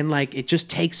point and like it just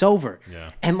takes over.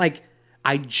 Yeah. And like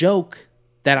I joke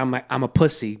that I'm a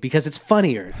pussy because it's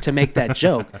funnier to make that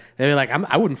joke. They're like,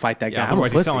 I wouldn't fight that guy.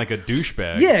 Otherwise I'm a pussy. you sound like a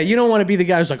douchebag. Yeah, you don't want to be the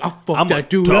guy who's like, I'll fuck that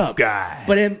dude up. I'm a tough guy.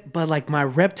 But like my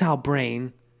reptile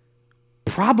brain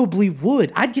probably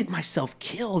would. I'd get myself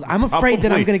killed. I'm afraid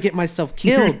that I'm going to get myself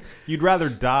killed. You'd rather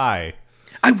die.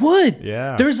 I would.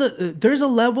 Yeah. There's a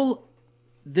level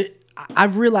that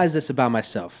I've realized this about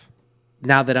myself.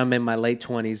 Now that I'm in my late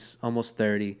 20s, almost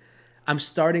 30, I'm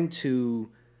starting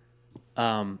to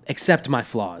accept my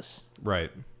flaws. Right.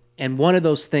 And one of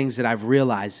those things that I've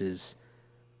realized is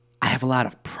I have a lot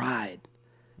of pride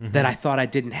that I thought I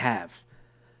didn't have.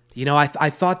 You know, I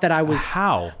thought that I was...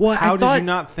 How? Well, How did you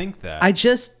not think that?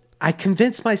 I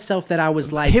convinced myself that I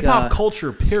was like... Hip-hop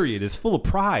culture, period, is full of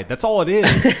pride. That's all it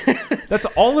is. That's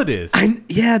all it is.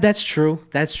 Yeah, that's true.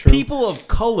 That's true. People of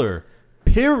color,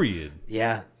 period.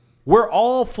 Yeah. We're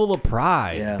all full of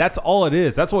pride. Yeah. That's all it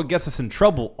is. That's what gets us in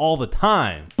trouble all the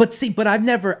time. But I've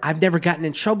never gotten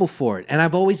in trouble for it, and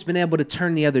I've always been able to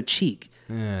turn the other cheek.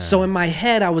 Yeah. So in my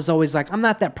head, I was always like, I'm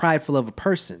not that prideful of a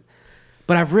person.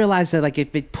 But I've realized that, like,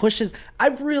 if it pushes,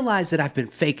 I've realized that I've been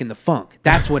faking the funk.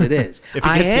 That's what it is. If it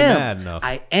gets you mad enough.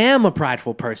 I am a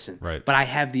prideful person. Right. But I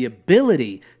have the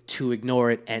ability to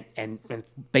ignore it and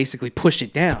basically push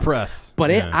it down. Suppress. But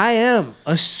I am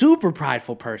a super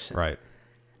prideful person. Right.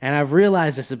 And I've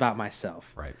realized this about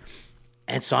myself. Right.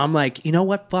 And so I'm like, you know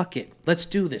what? Fuck it. Let's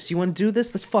do this. You want to do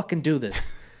this? Let's fucking do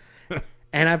this.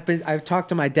 And I've talked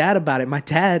to my dad about it. My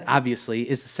dad, obviously,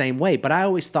 is the same way. But I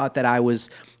always thought that I was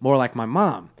more like my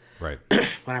mom. Right.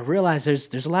 When I realized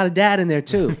there's a lot of dad in there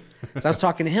too. So I was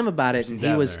talking to him about it, and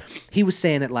he was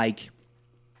saying that, like,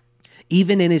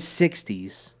 even in his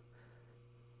 60s,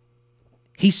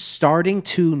 he's starting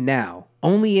to now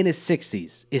Only in his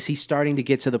 60s is he starting to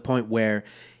get to the point where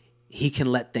he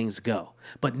can let things go.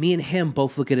 But me and him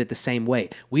both look at it the same way.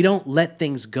 We don't let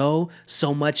things go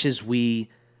so much as we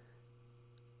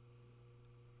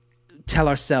tell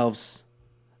ourselves,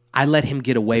 I let him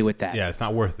get away with that. Yeah, it's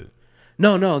not worth it.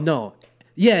 No.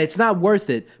 Yeah, it's not worth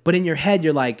it. But in your head,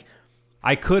 you're like,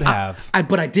 I could have.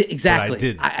 but I did. Exactly. But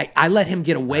I didn't. I let him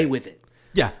get away with it.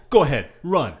 Yeah, go ahead.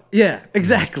 Run. Yeah,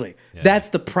 exactly. Yeah. That's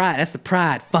the pride. That's the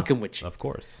pride fucking with you. Of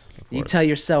course. You tell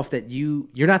yourself that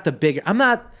you're not the bigger. I'm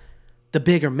not the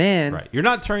bigger man. Right. You're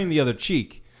not turning the other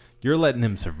cheek. You're letting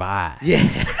him survive. Yeah.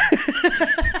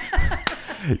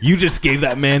 You just gave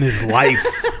that man his life.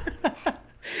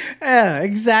 Yeah,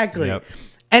 exactly. Yep.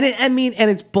 And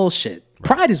it's bullshit.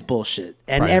 Pride is bullshit.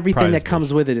 And everything pride that is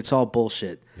comes with it, it's all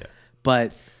bullshit. Yeah.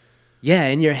 But yeah,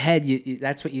 in your head, you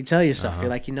that's what you tell yourself. You're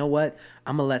like, you know what?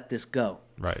 I'm gonna let this go.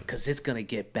 Right. Because it's gonna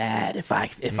get bad. If I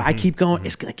keep going,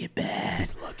 it's gonna get bad.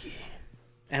 He's lucky.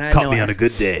 And I Caught know me on a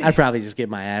good day. I'd probably just get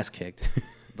my ass kicked.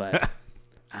 But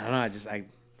I don't know.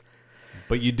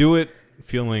 But you do it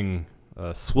feeling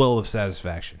a swell of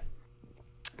satisfaction.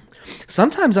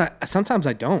 Sometimes I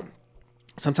don't.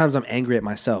 Sometimes I'm angry at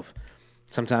myself.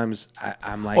 Sometimes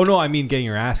I'm like, Oh no, I mean getting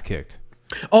your ass kicked.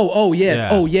 oh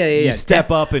yeah. You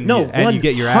step up and you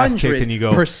get your ass kicked and you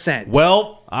go, 100%.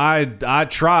 well, I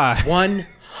try.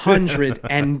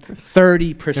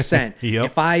 130%. Yep.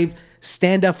 If I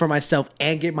stand up for myself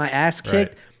and get my ass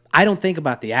kicked, Right. I don't think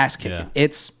about the ass kicking. Yeah.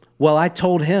 It's, well, I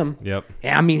told him. Yep.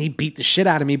 I mean, he beat the shit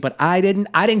out of me, but I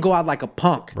didn't go out like a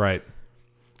punk. Right.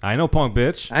 I know, punk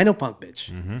bitch. I know, punk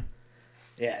bitch. Mm-hmm.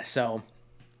 Yeah. So,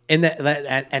 and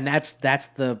that's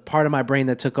the part of my brain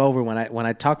that took over when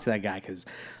I talked to that guy, because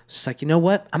it's just like, you know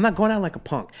what? I'm not going out like a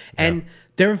punk. Yeah. And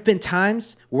there have been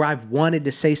times where I've wanted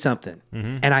to say something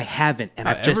and I haven't, and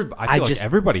I feel like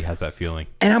everybody has that feeling.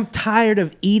 And I'm tired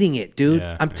of eating it, dude.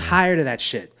 Yeah, I'm tired of that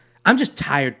shit. I'm just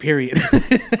tired, period.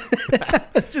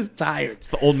 Just tired. It's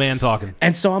the old man talking.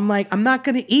 And so I'm like, I'm not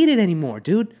gonna eat it anymore,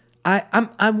 dude.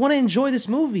 I want to enjoy this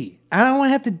movie. I don't want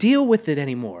to have to deal with it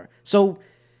anymore. So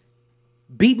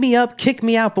beat me up, kick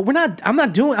me out, but I'm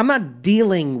not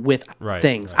dealing with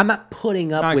things. Right. I'm not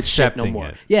putting up with shit no more.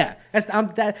 It. Yeah.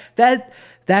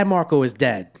 That Marco is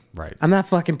dead. Right. I'm not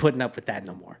fucking putting up with that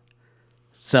no more.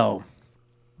 So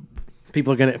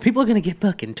people are gonna get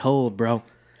fucking told, bro.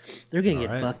 They're gonna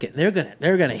get fucking.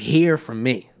 They're gonna hear from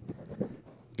me.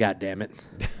 God damn it.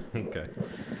 Okay.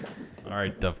 All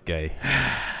right, tough gay.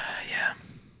 Yeah.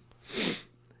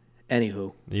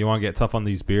 Anywho, You want to get tough on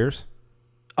these beers?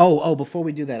 Oh! Before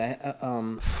we do that,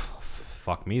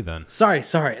 Fuck me then. Sorry.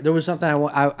 There was something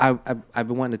I've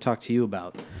been wanting to talk to you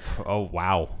about. Oh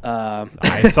wow!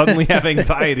 I suddenly have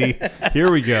anxiety.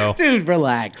 Here we go, dude.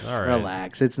 Relax. All right.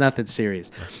 Relax. It's nothing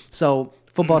serious. So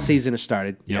football season has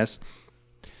started. Yep.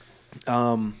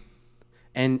 Yes.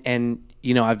 And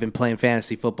you know, I've been playing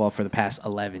fantasy football for the past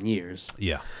 11 years.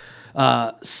 Yeah.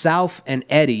 South and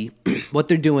Eddie, what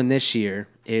they're doing this year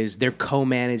is they're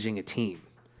co-managing a team.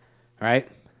 Right?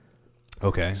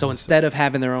 Okay. So instead of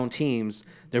having their own teams,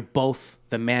 they're both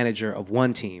the manager of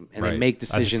one team, and they make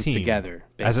decisions together.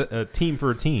 As a team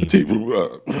for a team.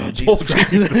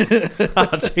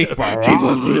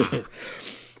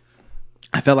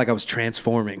 I felt like I was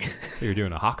transforming. You're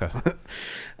doing a haka.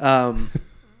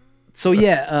 So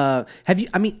yeah,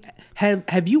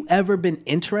 have you ever been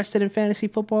interested in fantasy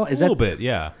football? A little bit,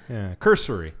 yeah.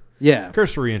 Cursory. Yeah.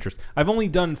 Cursory interest. I've only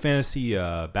done fantasy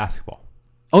basketball.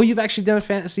 Oh, you've actually done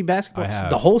fantasy basketball? I have.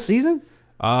 The whole season?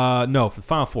 No, for the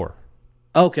Final Four.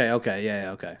 Okay,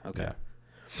 yeah, okay. Yeah.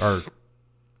 Or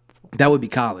that would be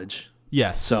college.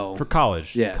 Yes. So for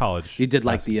college. Yeah. College. You did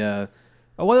like basketball.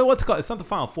 What's it called? It's not the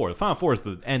Final Four. The Final Four is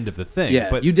the end of the thing. Yeah,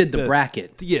 but you did the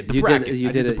bracket. Yeah, the you bracket. Did, you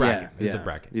I did the it. bracket. Yeah, I did the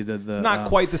bracket. You did the not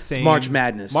quite the same. March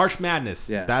Madness. March Madness.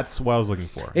 Yeah. That's what I was looking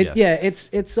for. Yes. Yeah,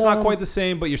 it's not quite the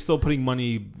same, but you're still putting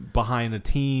money behind a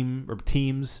team or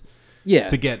teams. Yeah.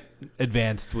 To get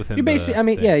advanced within. You basically, I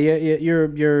mean, thing. yeah,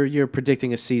 you're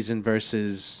predicting a season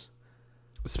versus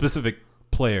specific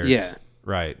players. Yeah.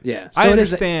 Right. Yeah. So I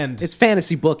understand. It's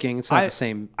fantasy booking. It's not the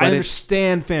same. I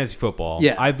understand fantasy football.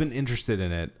 Yeah. I've been interested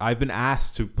in it. I've been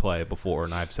asked to play before,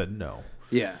 and I've said no.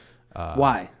 Yeah.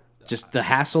 Why? Just the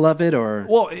hassle of it, or?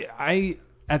 Well,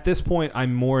 at this point,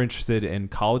 I'm more interested in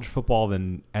college football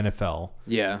than NFL.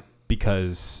 Yeah.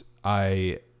 Because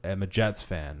I am a Jets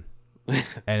fan,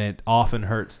 and it often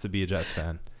hurts to be a Jets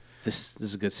fan. This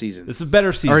is a good season. It's a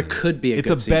better season. Or it could be a good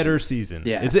season. It's a better season.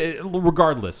 Yeah.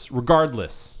 Regardless.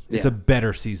 Yeah. It's a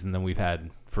better season than we've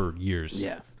had for years.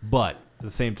 Yeah. But at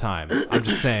the same time, I'm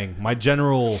just saying my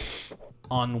general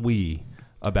ennui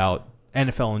about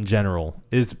NFL in general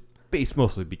is based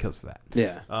mostly because of that.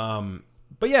 Yeah.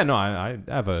 But yeah, no, I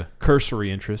have a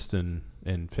cursory interest in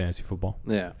fantasy football.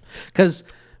 Yeah. Because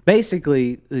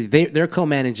basically, they're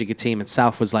co-managing a team, and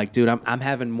South was like, dude, I'm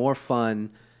having more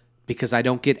fun because I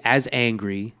don't get as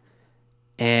angry.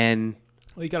 And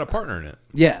Well, you got a partner in it.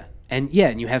 yeah. And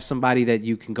you have somebody that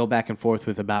you can go back and forth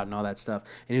with about and all that stuff.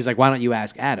 And he was like, why don't you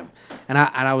ask Adam? And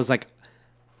I was like,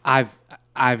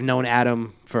 I've known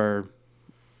Adam for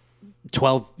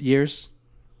 12 years,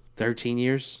 13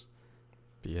 years.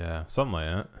 Yeah, something like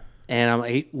that. And I'm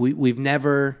like,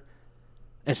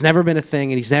 it's never been a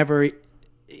thing, and he's never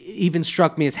even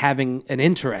struck me as having an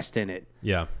interest in it.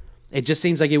 Yeah. It just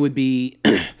seems like it would be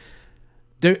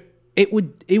it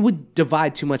would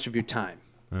divide too much of your time.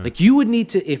 Like you would need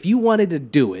to, if you wanted to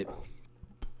do it,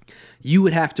 you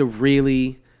would have to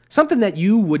really, something that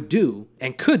you would do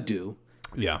and could do,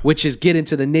 Yeah. which is get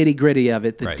into the nitty gritty of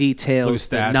it, the Right. details, Look at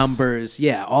the stats. numbers,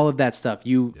 all of that stuff.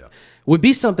 Would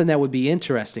be something that would be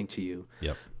interesting to you.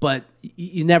 Yep. But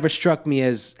you never struck me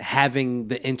as having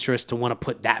the interest to want to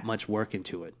put that much work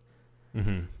into it.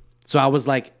 Mm-hmm. So I was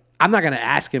like, I'm not going to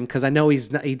ask him because I know he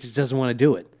just doesn't want to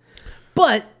do it.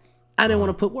 But I didn't want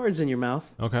to put words in your mouth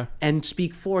Okay. and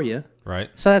speak for you. Right.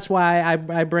 So that's why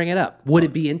I bring it up. Would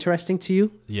it be interesting to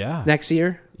you Yeah. next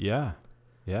year? Yeah.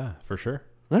 Yeah, for sure.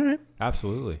 All right.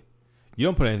 Absolutely. You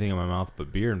don't put anything in my mouth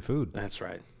but beer and food. That's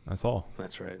right. That's all.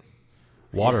 That's right.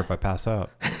 Water if I pass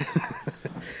out.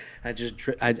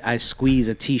 I squeeze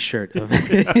a T-shirt of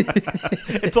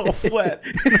It's all sweat.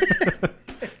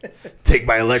 Take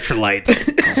my electrolytes.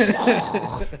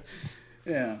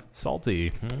 Yeah.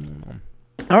 Salty.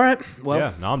 All right. Well.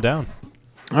 Yeah, now I'm down.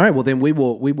 All right. Well, then we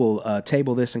will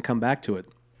table this and come back to it,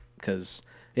 because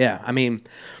I mean,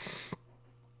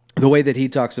 the way that he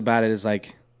talks about it is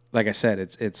like I said,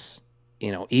 it's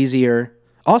easier.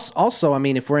 Also, I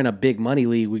mean, if we're in a big money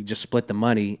league, we just split the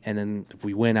money, and then if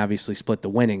we win, obviously split the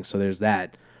winnings. So there's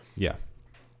that. Yeah.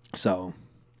 So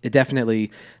there's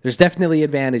definitely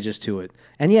advantages to it.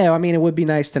 And I mean, it would be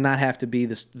nice to not have to be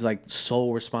this like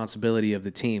sole responsibility of the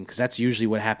team, because that's usually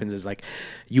what happens is like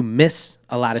you miss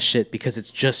a lot of shit because it's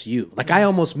just you. Like I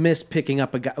almost miss picking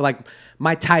up a guy, like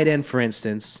my tight end, for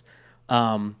instance.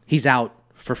 He's out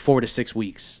for 4 to 6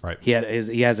 weeks. Right. He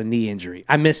has a knee injury.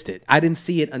 I missed it. I didn't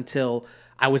see it until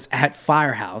I was at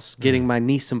Firehouse getting my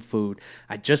niece some food.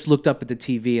 I just looked up at the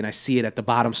TV and I see it at the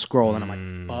bottom scroll, and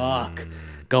I'm like, fuck.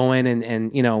 Go in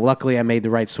and luckily I made the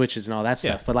right switches and all that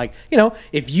stuff. Yeah. But like,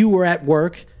 if you were at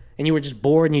work and you were just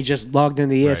bored and you just logged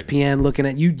into ESPN looking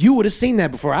at you would have seen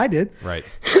that before I did. Right.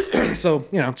 So,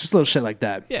 just little shit like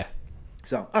that. Yeah.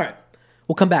 So, all right.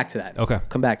 We'll come back to that. Okay.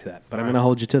 Come back to that. But I'm going to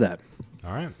hold you to that.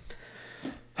 All right.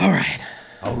 All right.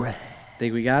 All right.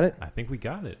 Think we got it? I think we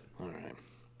got it. All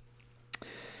right.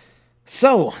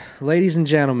 So, ladies and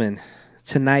gentlemen,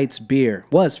 tonight's beer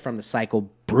was from the Cycle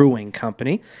Brewing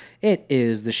Company. It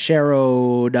is the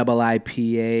Sharrow Double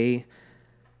IPA.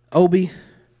 Obi,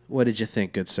 what did you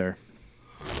think, good sir?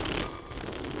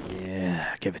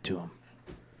 Yeah, give it to him.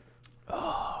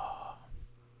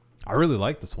 I really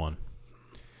like this one.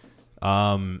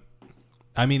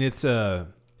 I mean, it's a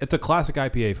classic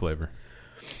IPA flavor.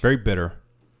 Very bitter.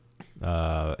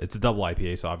 It's a double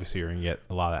IPA, so obviously you're gonna get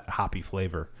a lot of that hoppy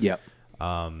flavor. Yep.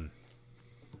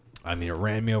 I mean, it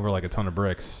ran me over like a ton of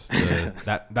bricks.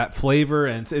 That flavor,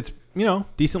 and it's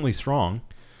decently strong.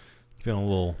 Feeling a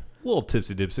little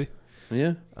tipsy dipsy.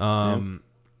 Yeah.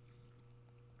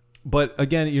 But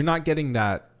again, you're not getting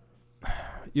that.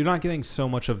 You're not getting so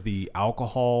much of the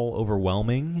alcohol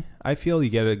overwhelming. I feel you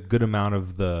get a good amount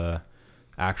of the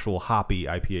actual hoppy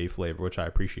IPA flavor, which I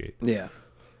appreciate. Yeah.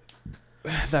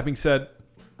 That being said,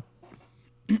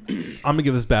 I'm gonna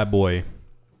give this bad boy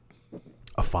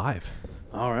a 5.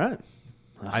 All right.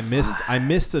 I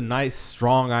missed a nice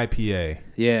strong IPA.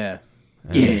 Yeah.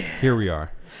 And Yeah. Here we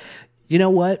are. You know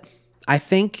what? I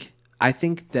think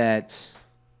that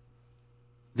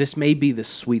this may be the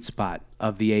sweet spot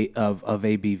of the of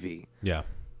ABV. Yeah.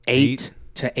 8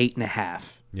 to 8.5.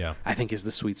 Yeah. I think is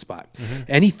the sweet spot.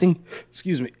 Anything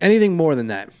more than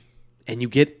that, and you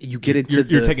get into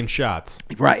You're taking shots.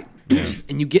 right,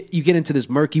 and you get into this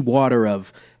murky water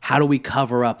of how do we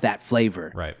cover up that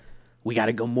flavor? Right. We got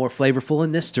to go more flavorful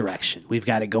in this direction. We've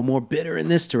got to go more bitter in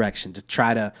this direction to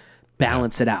try to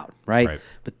balance it out, right? Right.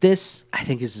 But this, I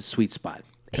think, is the sweet spot.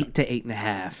 8 to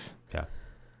 8.5. Yeah.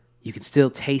 You can still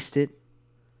taste it,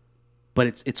 but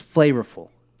it's flavorful.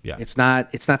 Yeah. It's not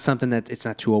something it's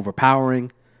not too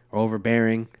overpowering or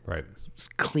overbearing. Right. It's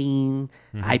clean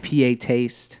IPA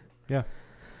taste. Yeah.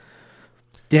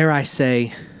 Dare I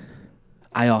say,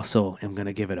 I also am going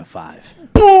to give it a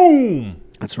 5. Boom.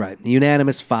 That's right.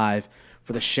 Unanimous 5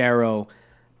 for the Sharrow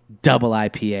Double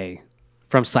IPA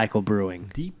from Cycle Brewing.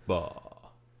 Deep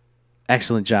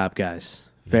Excellent job, guys.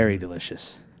 Very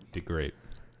delicious. Did great.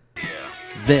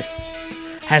 This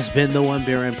has been the One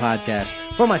Beer In Podcast.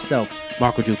 For myself,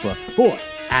 Marco Dupa. For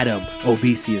Adam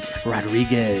Obesius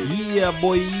Rodriguez. Yeah,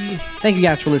 boy. Thank you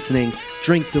guys for listening.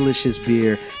 Drink delicious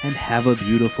beer and have a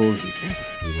beautiful evening.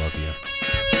 We love you.